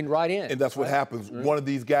joined right in. And that's what happens. One of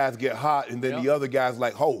these guys get hot, and then the other guy's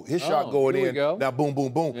like, oh, his shot going in. Now, boom,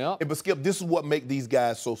 boom, boom. And but, Skip, this is what makes these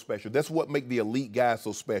guys so special. That's what makes the elite guys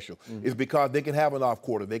so special, is because they can have an off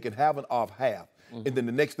quarter. They can have an off half. And then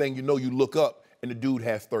the next thing you know, you look up, and the dude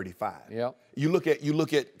has 35. You look at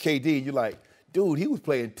KD, and you're like, dude, he was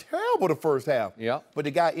playing terrible the first half. But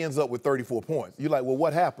the guy ends up with 34 points. You're like, well,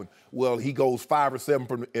 what happened? Well, he goes 5 or 7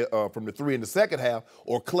 from the 3 in the second half.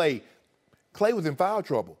 Or Clay was in foul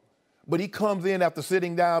trouble. But he comes in after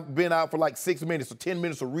sitting down, been out for like 6 minutes or 10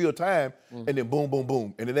 minutes of real time, and then boom, boom,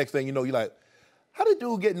 boom. And the next thing you know, you're like, how did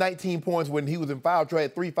dude get 19 points when he was in foul trouble,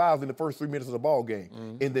 had 3 fouls in the first 3 minutes of the ball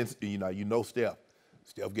game? And then, you know Steph.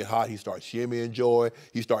 Steph get hot, he starts shimmying joy.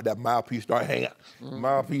 He start that mouthpiece start hanging,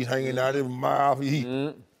 mouthpiece hanging out of his mouth.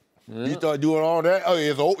 He start doing all that. Oh,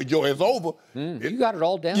 it's over, Joy. It's over. You got it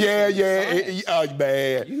all down. Man.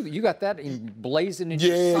 You got that blazing in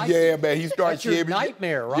your man. He starts That's your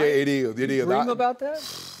nightmare, right? Yeah, it is. It is. Dream about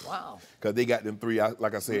that? Wow. Because they got them 3.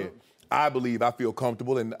 Like I said, I feel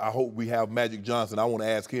comfortable, and I hope we have Magic Johnson. I want to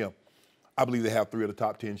ask him. I believe they have 3 of the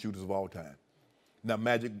top 10 shooters of all time. Now,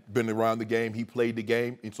 Magic been around the game. He played the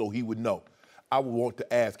game, and so he would know. I would want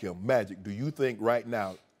to ask him, Magic, do you think right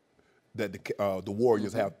now that the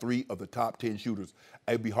Warriors have 3 of the top 10 shooters,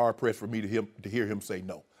 it'd be hard pressed for me to hear him say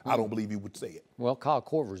no. I don't believe he would say it. Well, Kyle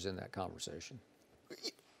Korver's in that conversation.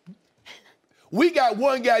 We got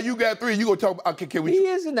one guy, you got 3. You gonna talk about? Can we? He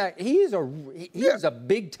is in that. He is a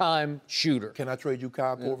big time shooter. Can I trade you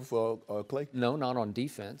Kyle Korver for Clay? No, not on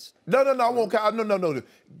defense. No. I won't. Kyle. No.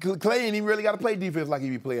 Clay ain't even really got to play defense like he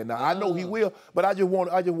be playing now. I know he will, but I just want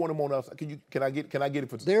him on us. Can I get it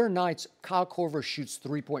for? There are nights Kyle Korver shoots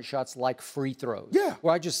 3-point shots like free throws. Yeah.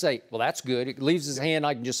 Where I just say, well, that's good. It leaves his hand.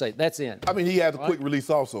 I can just say, that's in. I mean, he has a quick release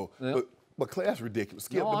also. Yeah. But Clay, that's ridiculous.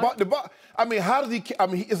 Skip, No, the ball. I mean, how does he? I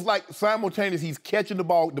mean, it's like simultaneous. He's catching the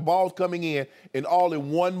ball. The ball's coming in, and all in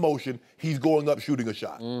one motion, he's going up shooting a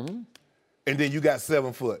shot. And then you got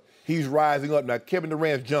 7 foot. He's rising up now. Kevin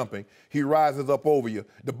Durant's jumping. He rises up over you.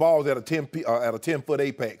 The ball's at a 10-foot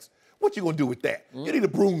apex. What you gonna do with that? You need a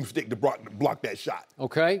broomstick to block that shot.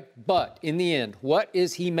 Okay, but in the end, what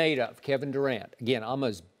is he made of, Kevin Durant? Again, I'm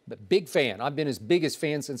a big fan. I've been his biggest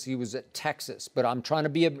fan since he was at Texas, but I'm trying to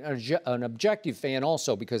be an objective fan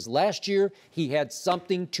also because last year he had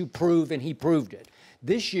something to prove and he proved it.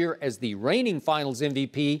 This year, as the reigning Finals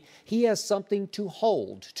MVP, he has something to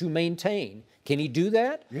hold, to maintain. Can he do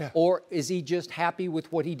that? Yeah. Or is he just happy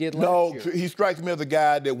with what he did last year? No, he strikes me as a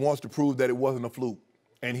guy that wants to prove that it wasn't a fluke.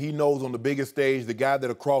 And he knows on the biggest stage, the guy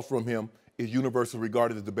that across from him is universally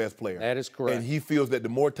regarded as the best player. That is correct. And he feels that the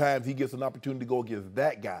more times he gets an opportunity to go against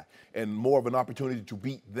that guy and more of an opportunity to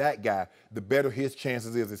beat that guy, the better his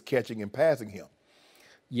chances is catching and passing him.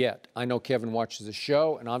 Yet, I know Kevin watches the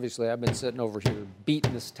show, and obviously I've been sitting over here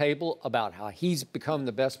beating this table about how he's become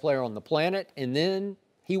the best player on the planet, and then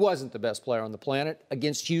he wasn't the best player on the planet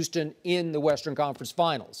against Houston in the Western Conference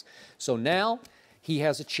Finals. So now he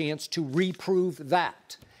has a chance to reprove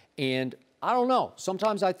that. And I don't know.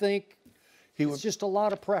 Sometimes I think it's just a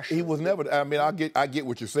lot of pressure. He was never. I mean, I get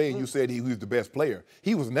what you're saying. You said he was the best player.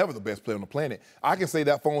 He was never the best player on the planet. I can say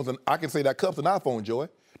that cup's an iPhone, Joy.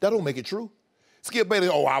 That don't make it true. Skip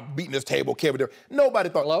Bayless, I'm beating this table, Kevin Durant. Nobody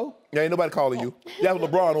thought. Hello? Yeah, ain't nobody calling you. That was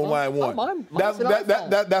LeBron on line 1. That's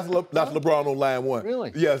LeBron on line 1.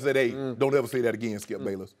 Really? Yeah, I said, hey, don't ever say that again, Skip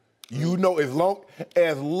Bayless. You know, as long.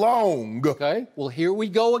 Okay, well, here we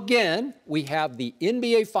go again. We have the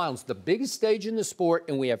NBA Finals, the biggest stage in the sport,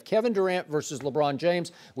 and we have Kevin Durant versus LeBron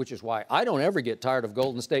James, which is why I don't ever get tired of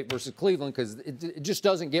Golden State versus Cleveland because it just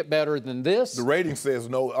doesn't get better than this. The rating says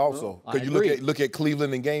no also. Because you look at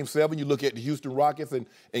Cleveland in Game 7, you look at the Houston Rockets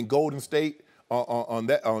and Golden State on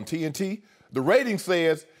TNT. The rating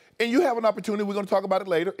says, and you have an opportunity, we're going to talk about it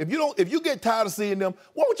later. If you get tired of seeing them,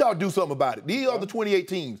 why don't y'all do something about it? These are the 28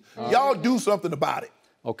 teams. Y'all do something about it.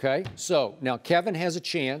 Okay, so now Kevin has a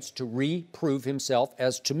chance to reprove himself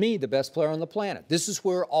as, to me, the best player on the planet. This is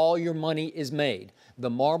where all your money is made.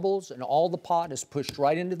 The marbles and all the pot is pushed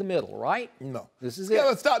right into the middle, right? No. This is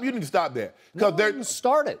it. Stop. You need to stop there. No, I didn't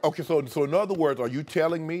start it. Okay, so in other words, are you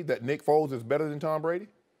telling me that Nick Foles is better than Tom Brady?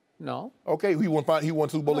 No. Okay, he won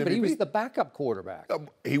Super Bowl MVP. But he was the backup quarterback.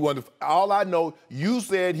 He won. All I know, you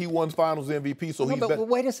said he won Finals MVP, so he's better. But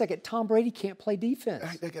wait a second. Tom Brady can't play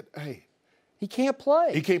defense. Hey. He can't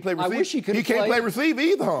play. He can't play receive. I wish he could. He can't play receive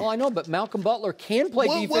either. Well, I know, but Malcolm Butler can play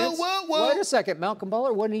defense. Wait a second. Malcolm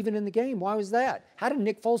Butler wasn't even in the game. Why was that? How did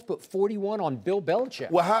Nick Foles put 41 on Bill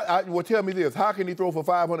Belichick? Well, tell me this. How can he throw for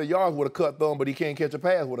 500 yards with a cut thumb, but he can't catch a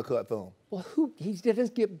pass with a cut thumb? Well, he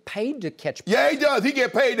doesn't get paid to catch passes. Yeah, he does. He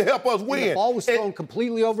get paid to help us win. The ball was thrown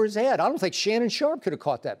completely over his head. I don't think Shannon Sharpe could have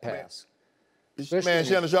caught that pass. Man,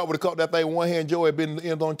 Shannon Sharpe would have caught that thing one hand. Joe had been in the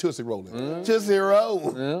end on Tootsie rolling. Tootsie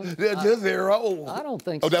roll. Tootsie roll. I don't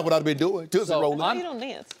think so. Oh, that's what I've been doing. Tootsie rolling. You don't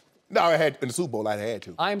dance. No, I had in the Super Bowl. I had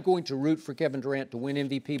to. I'm going to root for Kevin Durant to win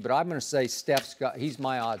MVP, but I'm going to say he's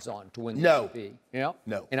my odds on to win the MVP. Yeah.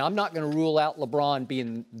 No. And I'm not going to rule out LeBron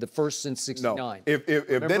being the first since '69. No. If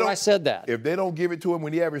they don't, I said that. If they don't give it to him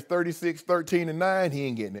when he averaged 36, 13, and 9, he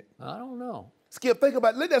ain't getting it. I don't know. Skip, think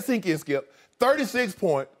about it. Let that sink in, Skip. 36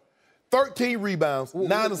 points. 13 rebounds,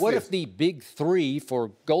 9 assists. What if the big three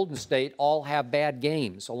for Golden State all have bad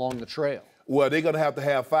games along the trail? Well, they're going to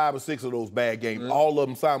have 5 or 6 of those bad games, all of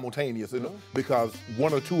them simultaneous, because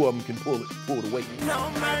 1 or 2 of them can pull the weight. No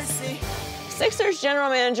mercy. Sixers general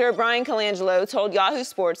manager Bryan Colangelo told Yahoo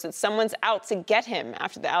Sports that someone's out to get him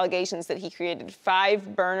after the allegations that he created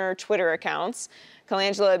 5 burner Twitter accounts.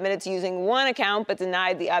 Colangelo admitted to using one account but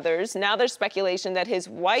denied the others. Now there's speculation that his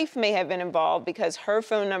wife may have been involved because her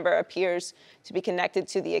phone number appears to be connected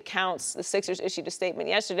to the accounts. The Sixers issued a statement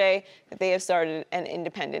yesterday that they have started an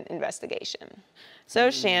independent investigation. So,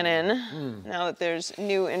 Shannon, now that there's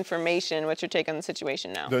new information, what's your take on the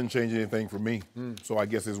situation now? Doesn't change anything for me. So I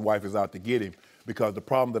guess his wife is out to get him because the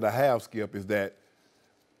problem that I have, Skip, is that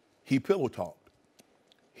he pillow talked.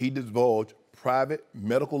 He divulged private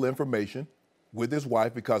medical information with his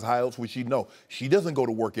wife because how else would she know? She doesn't go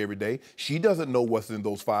to work every day. She doesn't know what's in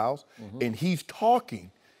those files. And he's talking.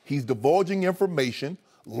 He's divulging information,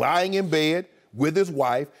 lying in bed with his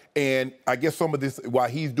wife. And I guess some of this, while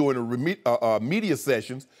he's doing media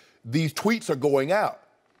sessions, these tweets are going out.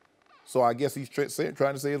 So I guess he's trying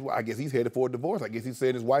to say, I guess he's headed for a divorce. I guess he's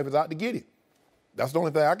saying his wife is out to get him. That's the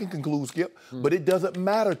only thing I can conclude, Skip. But it doesn't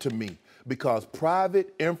matter to me because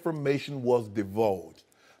private information was divulged.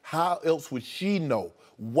 How else would she know?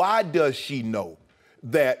 Why does she know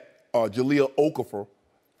that Jaleel Okafor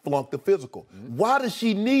flunked the physical? Why does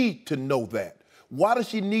she need to know that? Why does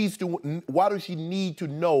she need to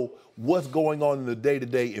know what's going on in the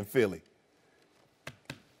day-to-day in Philly?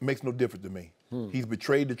 Makes no difference to me. He's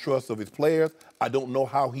betrayed the trust of his players. I don't know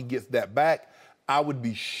how he gets that back. I would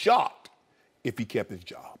be shocked if he kept his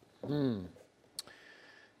job.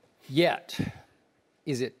 Yet,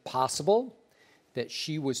 is it possible that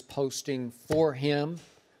she was posting for him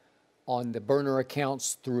on the burner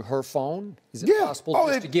accounts through her phone? Is it possible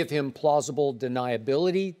just to give him plausible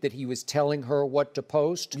deniability that he was telling her what to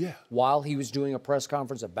post while he was doing a press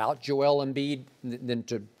conference about Joel Embiid, then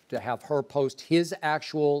to have her post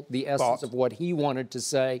the essence of what he wanted to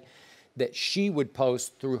say, that she would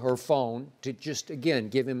post through her phone to just, again,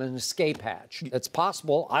 give him an escape hatch? That's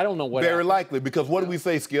possible. I don't know what Very likely, because what do we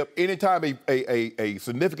say, Skip? Anytime a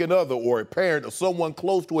significant other or a parent or someone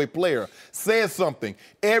close to a player says something,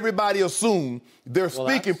 everybody assumes they're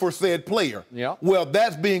speaking for said player. Well,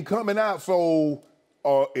 that's been coming out, so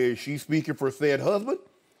is she speaking for said husband?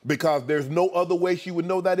 Because there's no other way she would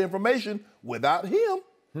know that information without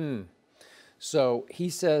him. So he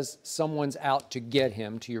says someone's out to get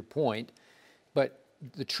him, to your point, but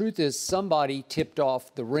the truth is somebody tipped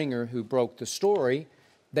off the ringer who broke the story.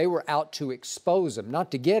 They were out to expose him,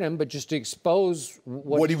 not to get him, but just to expose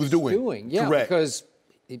what he was doing. Yeah, correct. Because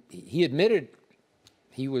he admitted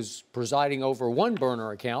he was presiding over one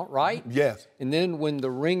burner account, right? Yes. And then when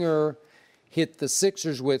the ringer hit the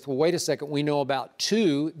Sixers with, well, wait a second, we know about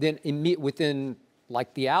two, then within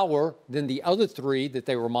like the hour, then the other three that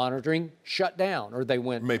they were monitoring shut down, or they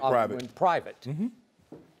went private.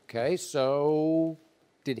 Okay, so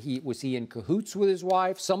was he in cahoots with his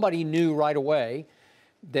wife? Somebody knew right away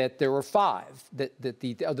that there were five, that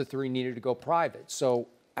the other three needed to go private. So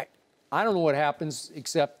I don't know what happens,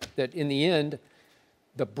 except that in the end,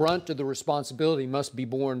 the brunt of the responsibility must be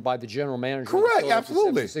borne by the general manager. Correct,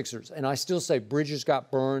 absolutely. 76ers. And I still say Bridges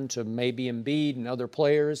got burned to maybe Embiid and other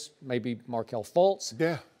players, maybe Markelle Fultz.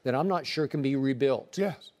 That I'm not sure can be rebuilt.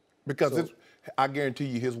 Yes, because I guarantee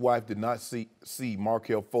you his wife did not see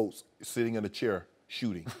Markelle Fultz sitting in a chair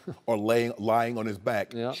shooting or lying on his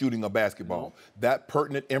back shooting a basketball. That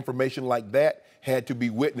pertinent information like that had to be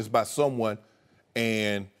witnessed by someone,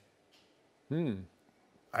 and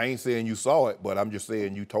I ain't saying you saw it, but I'm just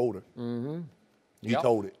saying you told her. You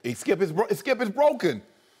told it. Skip is broken.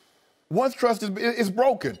 Once trust is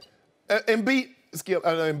broken.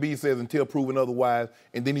 Embiid says until proven otherwise,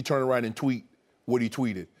 and then he turned around and tweet what he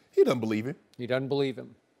tweeted. He doesn't believe him. He doesn't believe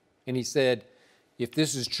him. And he said, if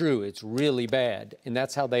this is true, it's really bad. And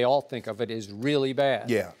that's how they all think of it, is really bad.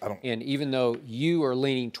 Yeah, And even though you are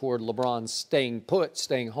leaning toward LeBron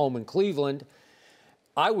staying home in Cleveland,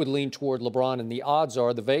 I would lean toward LeBron, and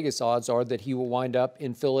the Vegas odds are that he will wind up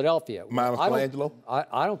in Philadelphia. Minus Colangelo?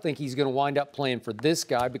 I don't think he's going to wind up playing for this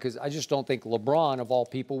guy, because I just don't think LeBron, of all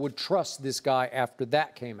people, would trust this guy after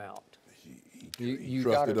that came out. He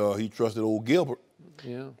trusted old Gilbert.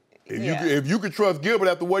 Yeah. If you could trust Gilbert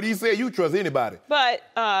after what he said, you trust anybody. But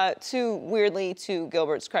weirdly, to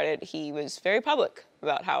Gilbert's credit, he was very public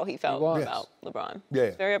about how he felt about LeBron. Yeah. He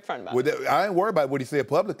was very upfront about it. I ain't worried about what he said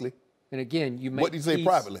publicly. And again, you make what did he say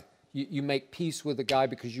privately? You make peace with the guy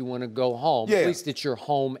because you want to go home. At least it's your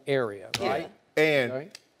home area, right?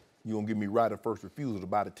 And you gonna give me right of first refusal to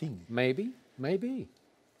buy the team. Maybe.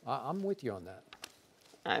 I'm with you on that.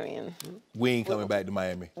 I mean, we ain't coming back to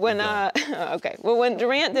Miami. When when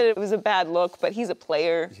Durant did it, it was a bad look, but he's a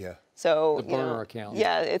player. Yeah. So the burner account.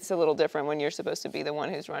 Yeah, it's a little different when you're supposed to be the one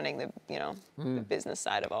who's running the business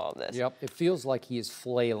side of all of this. Yep. It feels like he is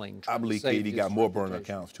flailing. I believe KD got more burner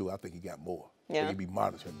accounts too. I think he got more. Yeah. He'd be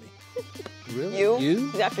monitoring me. Really? You?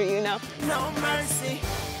 He's after you now. No mercy.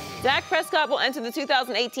 Dak Prescott will enter the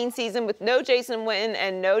 2018 season with no Jason Witten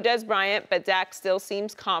and no Des Bryant, but Dak still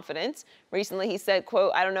seems confident. Recently, he said,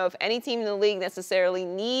 quote, I don't know if any team in the league necessarily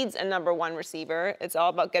needs a number one receiver. It's all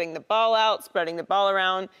about getting the ball out, spreading the ball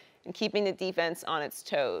around, and keeping the defense on its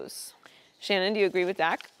toes. Shannon, do you agree with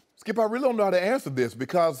Dak? Skip, I really don't know how to answer this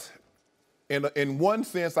because in one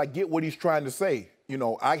sense, I get what he's trying to say. you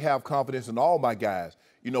know, I have confidence in all my guys.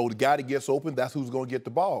 You know, the guy that gets open, that's who's going to get the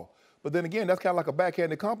ball. But then again, that's kind of like a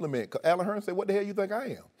backhanded compliment. Alan Hearn said, what the hell you think I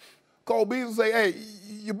am? Cole Beasley say, hey,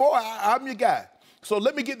 your boy, I'm your guy. So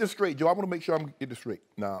let me get this straight, Joe. I want to make sure I'm getting this straight.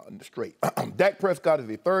 Now, straight. Dak Prescott is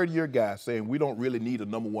a third-year guy saying we don't really need a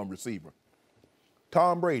 #1 receiver.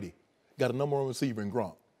 Tom Brady got a #1 receiver in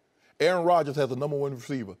Gronk. Aaron Rodgers has a #1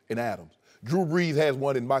 receiver in Adams. Drew Brees has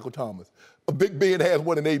one in Michael Thomas. Big Ben has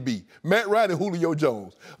one in AB. Matt Ryan and Julio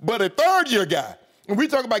Jones. But a third-year guy, and we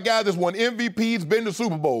talk about guys that's won MVPs, been to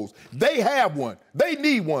Super Bowls. They have one. They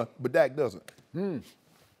need one, but Dak doesn't.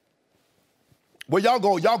 Well,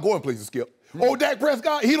 y'all going places, Skip. Oh, Dak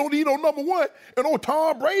Prescott, he don't need no #1. And oh,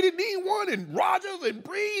 Tom Brady need one, and Rodgers and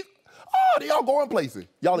Brees. Oh, they all going places.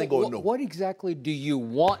 Y'all ain't going nowhere. What exactly do you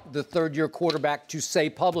want the third-year quarterback to say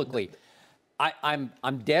publicly? I'm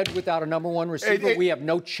dead without a #1 receiver. We have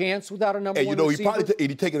no chance without a #1 receiver. And you know,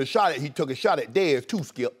 he took a shot at Dez too,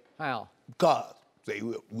 Skip. How? Because say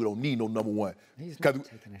we don't need no #1. He's not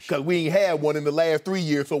taking a shot. Because we ain't had one in the last 3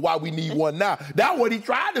 years, so why we need one now? That's what he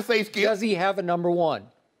tried to say, Skip. Does he have a #1?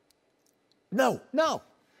 No. No.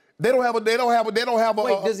 They don't have a.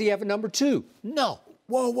 Wait, does he have a #2? No.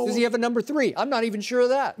 Whoa. Does he have a #3? I'm not even sure of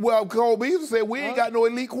that. Well, Cole Beasley said we ain't got no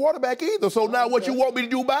elite quarterback either. So now what you want me to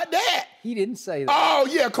do about that? He didn't say that. Oh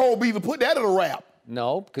yeah, Cole Beasley, put that in a rap.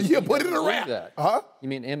 No, because Yeah, put it in a rap. That. Huh? You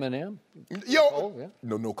mean Eminem? Yo. Cole, yeah.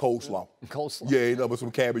 No coleslaw. Coleslaw. Yeah, ain't nothing but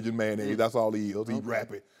some cabbage and mayonnaise. That's all he is. He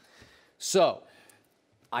rap it. So,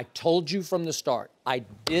 I told you from the start, I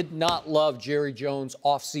did not love Jerry Jones'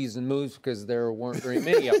 offseason moves because there weren't very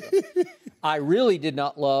many of them. I really did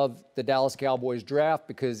not love the Dallas Cowboys draft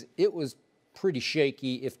because it was pretty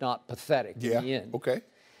shaky, if not pathetic in the end. Okay.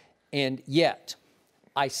 And yet,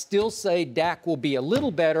 I still say Dak will be a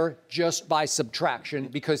little better just by subtraction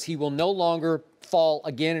because he will no longer fall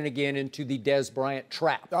again and again into the Dez Bryant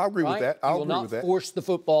trap. I agree with that. He will not force the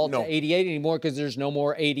football to 88 anymore because there's no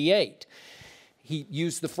more 88. He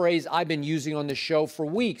used the phrase I've been using on the show for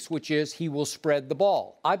weeks, which is he will spread the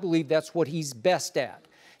ball. I believe that's what he's best at.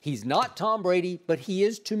 He's not Tom Brady, but he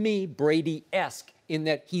is, to me, Brady-esque in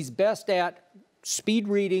that he's best at speed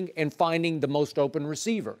reading and finding the most open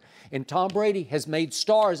receiver. And Tom Brady has made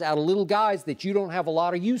stars out of little guys that you don't have a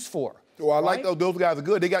lot of use for. Well, I like those guys are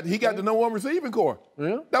good. He got the #1 receiving core.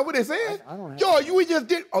 Yeah. That's what they said. I don't have Yo, we just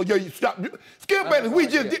did. Oh, yo, you stop. Skip back. We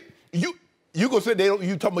just did. You gonna say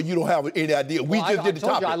you talking about you don't have any idea? We just did the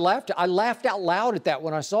topic. I laughed out loud at that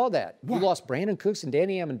when I saw that. You lost Brandon Cooks and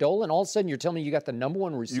Danny Amendola, and all of a sudden you're telling me you got the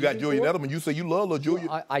 #1 receiver. You got Julian Edelman. You say you love little Julian.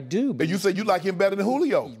 Well, I do. But and you say you like him better than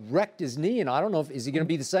Julio. He wrecked his knee, and I don't know is he going to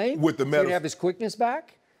be the same? With the medal. Did he have his quickness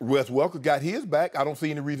back? Wes Welker got his back. I don't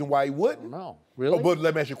see any reason why he wouldn't. No, really. Oh, but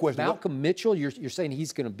let me ask you a question. Malcolm Mitchell, you're saying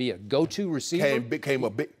he's going to be a go-to receiver? Came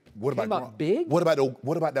up big. What about Came up Gronk? big? What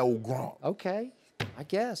about that old Gronk? Okay. I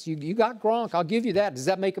guess. You got Gronk. I'll give you that. Does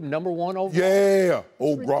that make him #1 overall? Yeah.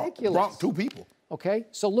 Old Gronk. Ridiculous. Gronk, 2 people. Okay,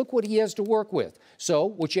 so look what he has to work with. So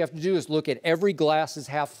what you have to do is look at every glass is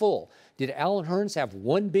half full. Did Alan Hearns have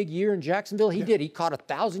one big year in Jacksonville? He did. He caught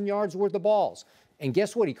 1,000 yards worth of balls. And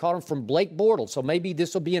guess what? He caught him from Blake Bortles. So maybe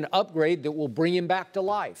this will be an upgrade that will bring him back to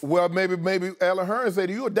life. Well, maybe Alan Hearns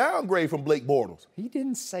said you a downgrade from Blake Bortles. He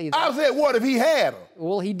didn't say that. I said, what if he had him?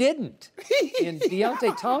 Well, he didn't. And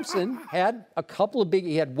Deontay Thompson had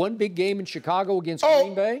he had one big game in Chicago against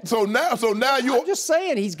Green Bay. So now I'm just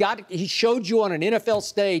saying he showed you on an NFL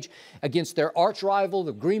stage against their arch rival,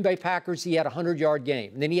 the Green Bay Packers, he had a 100-yard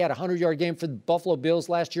game. And then he had a 100-yard game for the Buffalo Bills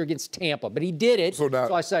last year against Tampa. But he did it. So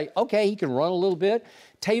I say, okay, he can run a little bit.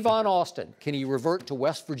 Tavon Austin, can he revert to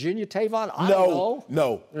West Virginia, Tavon? I don't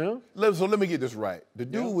know. No. Yeah? So let me get this right. The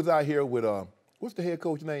dude was out here with, what's the head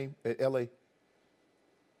coach name at L.A.?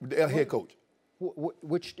 The head coach.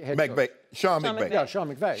 Which head McVay. coach? Sean McVay. Yeah,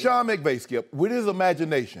 Sean McVay. Sean McVay, Skip, with his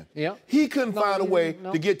imagination, he couldn't find a way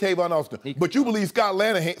to get Tavon Austin. But you believe Scott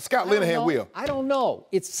Linehan will. I don't know.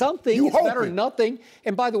 It's something. It's better than nothing.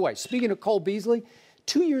 And by the way, speaking of Cole Beasley,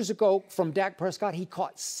 2 years ago from Dak Prescott, he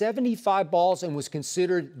caught 75 balls and was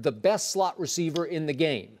considered the best slot receiver in the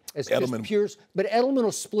game. But Edelman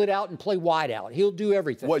will split out and play wide out. He'll do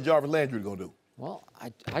everything. What Jarvis Landry going to do? Well,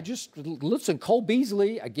 I just, listen, Cole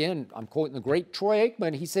Beasley, again, I'm quoting the great Troy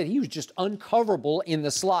Aikman, he said he was just uncoverable in the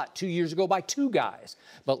slot 2 years ago by 2 guys.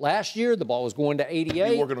 But last year, the ball was going to 88.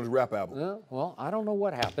 He's working on his rap album. Well, I don't know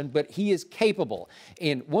what happened, but he is capable.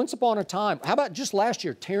 And once upon a time, how about just last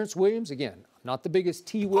year, Terrence Williams, again, not the biggest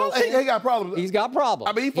T. Will. He got problems. He's got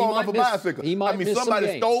problems. I mean, he falling off a bicycle. He might miss somebody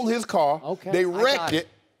some stole his car. Okay, they wrecked it,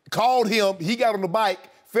 called him. He got on the bike,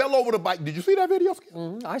 fell over the bike. Did you see that video, Skip?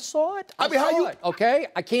 I saw it. I mean, how you? Okay,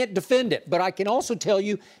 I can't defend it, but I can also tell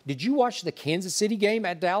you, did you watch the Kansas City game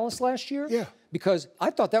at Dallas last year? Yeah. Because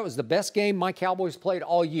I thought that was the best game my Cowboys played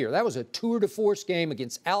all year. That was a tour de force game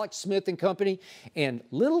against Alex Smith and company, and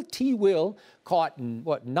little T. Will caught,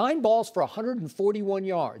 9 balls for 141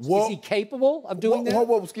 yards. Well, is he capable of doing that?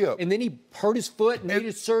 What, Skip? And then he hurt his foot and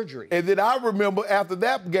needed surgery. And then I remember after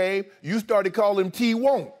that game, you started calling him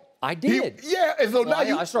T-Won't. I did. Yeah, and so now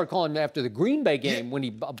I started calling him after the Green Bay game when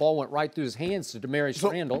a ball went right through his hands to Demarius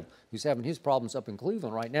Randall, who's having his problems up in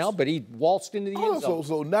Cleveland right now, but he waltzed into the end zone.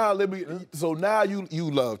 So now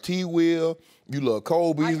you love T. Will, you love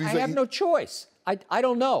Cole Beasley. I have no choice. I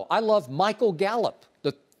don't know. I love Michael Gallup,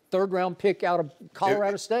 the third-round pick out of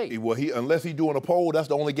Colorado State. Well, unless he's doing a poll, that's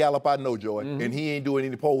the only Gallup I know, Joy. And he ain't doing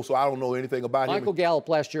any polls, so I don't know anything about him. Michael Gallup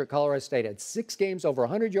last year at Colorado State had 6 games over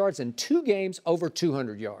 100 yards and 2 games over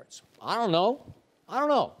 200 yards. I don't know.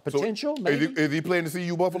 Potential, so maybe. Is he playing to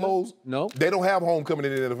CU Buffaloes? No. They don't have homecoming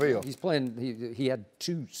in the NFL. He's playing. He had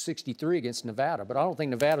 263 against Nevada, but I don't think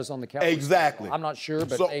Nevada's on the Cowboys. Exactly. I'm not sure,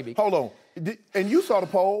 but so, maybe. Hold on. And you saw the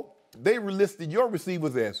poll. They listed your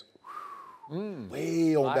receivers as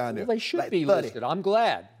way on down there. Well, they should like be 30. listed. I'm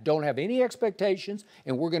glad. Don't have any expectations,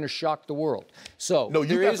 and we're going to shock the world. So No,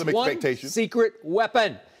 you there got is some one expectations. secret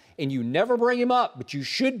weapon, and you never bring him up, but you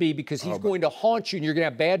should be because he's going to haunt you, and you're going to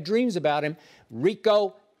have bad dreams about him.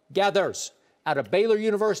 Rico Gathers, out of Baylor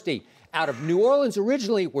University, out of New Orleans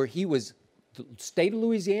originally, where he was the state of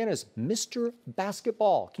Louisiana's Mr.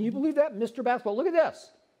 Basketball. Can you believe that? Mr. Basketball. Look at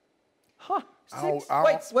this. Huh. Wait,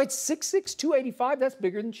 6'6", 285? That's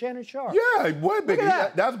bigger than Shannon Sharpe. Yeah, way bigger.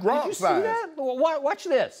 That's Gronk Did you size. see that? Watch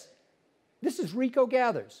this. This is Rico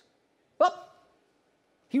Gathers. Up.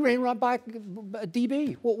 He ran right by a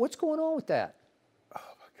DB. Well, what's going on with that? Oh,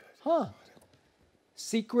 my God. Huh.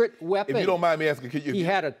 Secret weapon. If you don't mind me asking, he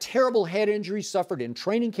had a terrible head injury suffered in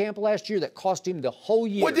training camp last year that cost him the whole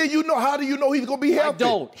year. What did you know? How do you know he's going to be healthy? I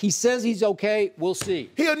don't. He says he's okay. We'll see.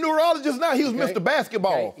 He a neurologist now. He was Okay. Mr.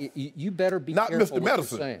 Basketball. Okay. You better be Not careful Mr. what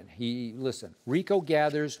Medicine. you're saying. Listen, Rico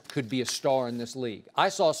Gathers could be a star in this league. I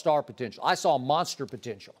saw star potential. I saw monster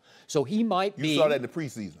potential. So he might be. You saw that in the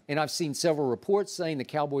preseason. And I've seen several reports saying the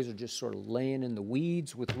Cowboys are just sort of laying in the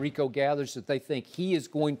weeds with Rico Gathers, that they think he is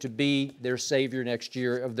going to be their savior next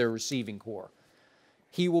year of their receiving corps.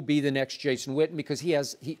 He will be the next Jason Witten because he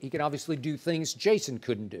can obviously do things Jason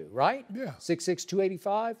couldn't do, right? Yeah. 6'6",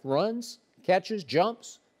 285, runs, catches,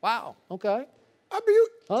 jumps. Wow, okay. I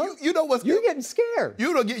mean, you know what's You're getting scared.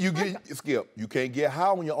 You get Skip. You can't get high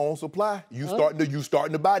on your own supply. You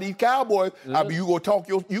starting to buy these Cowboys. I mean, you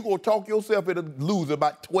gonna talk yourself into losing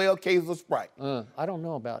about 12 cases of Sprite. I don't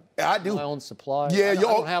know about I do. my own supply. Yeah, I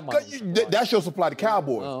don't have my own supply. That's your supply to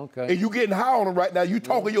Cowboys. Oh, okay. And you getting high on them right now. You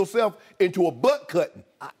talking yourself into a butt cutting.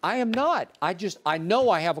 I am not. I know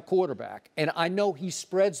I have a quarterback, and I know he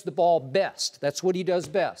spreads the ball best. That's what he does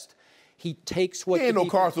best. He takes what He ain't no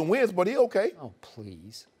Carson Wentz, but he okay. Oh,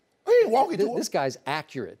 please. He ain't walking to him. This guy's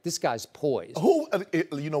accurate. This guy's poised.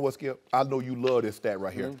 You know what, Skip? I know you love this stat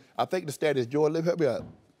right here. I think the stat is, Joy, help me out.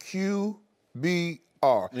 QBR.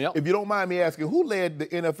 Yep. If you don't mind me asking, who led the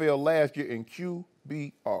NFL last year in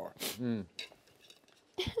QBR?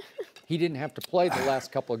 He didn't have to play the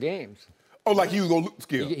last couple of games. Oh, like he was going to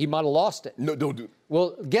Skip. He might have lost it. No, don't do it.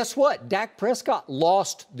 Well, guess what? Dak Prescott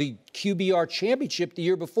lost the QBR championship the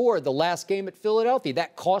year before, the last game at Philadelphia.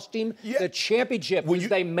 That cost him the championship because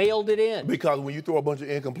they mailed it in. Because when you throw a bunch of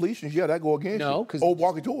incompletions, that go against you. No, because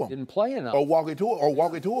walking to him. Didn't play enough. Or walking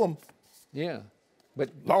to him. Yeah. But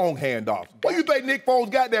long handoffs. Where you think Nick Foles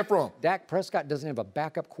got that from? Dak Prescott doesn't have a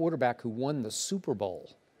backup quarterback who won the Super Bowl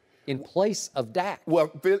in place of Dak. Well,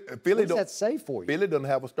 Philly what does that say for you? Philly doesn't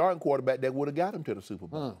have a starting quarterback that would have got him to the Super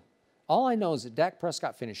Bowl. All I know is that Dak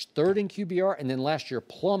Prescott finished 3rd in QBR and then last year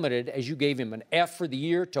plummeted as you gave him an F for the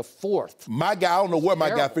year to 4th. My guy, I don't know where my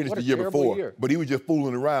guy finished the year before, but he was just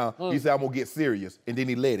fooling around. He said, I'm going to get serious, and then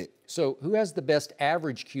he let it. So who has the best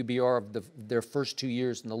average QBR of their first 2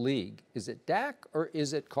 years in the league? Is it Dak or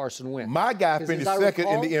is it Carson Wentz? My guy finished second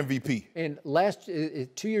in the MVP. And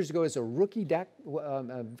 2 years ago as a rookie,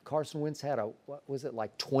 Carson Wentz had what was it,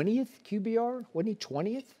 like 20th QBR? Wasn't he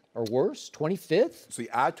 20th? Or worse, 25th? See,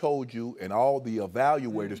 I told you, and all the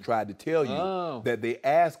evaluators tried to tell you that they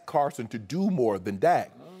asked Carson to do more than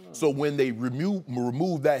Dak. So when they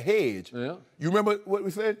remove that hedge, you remember what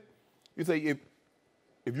we said? You say,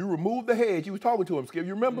 if you remove the hedge, he was talking to him, Skip,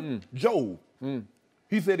 you remember? Job.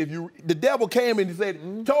 He said, the devil came and he said,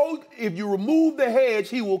 if you remove the hedge,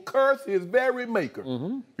 he will curse his very maker.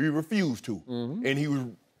 He refused to. And he was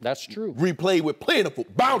That's true. Replayed with plentiful,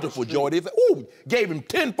 bountiful joy. They said, ooh, gave him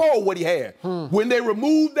tenfold what he had. When they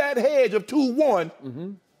removed that hedge of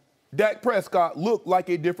 2-1, Dak Prescott looked like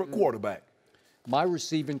a different quarterback. My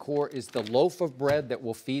receiving core is the loaf of bread that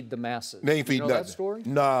will feed the masses. They ain't feed nothing. That story?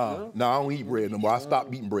 Nah, I don't eat bread no more. I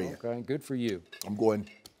stopped eating bread. Okay, good for you. I'm going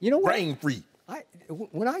what? grain free.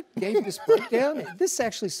 When I gave this breakdown, this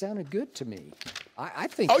actually sounded good to me. I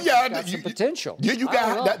think Oh yeah, got some potential. You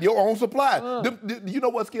got that, your own supply. You know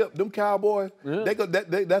what, Skip? Them Cowboys,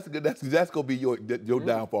 that's gonna be your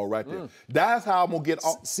downfall right there. That's how I'm gonna get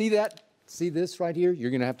off. See this right here? You're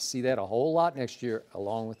going to have to see that a whole lot next year,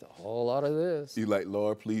 along with a whole lot of this. He's like,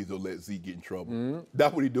 Lord, please don't let Zeke get in trouble.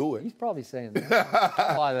 That's what he's doing. He's probably saying that.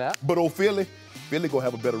 I'll buy that. But old Philly gonna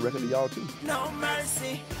have a better record than y'all too. No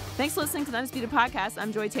mercy. Thanks for listening to the Undisputed Podcast.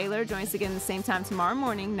 I'm Joy Taylor. Join us again at the same time tomorrow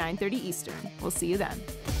morning, 9:30 Eastern. We'll see you then.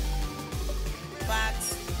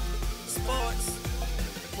 Fox Sports,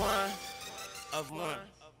 one of one.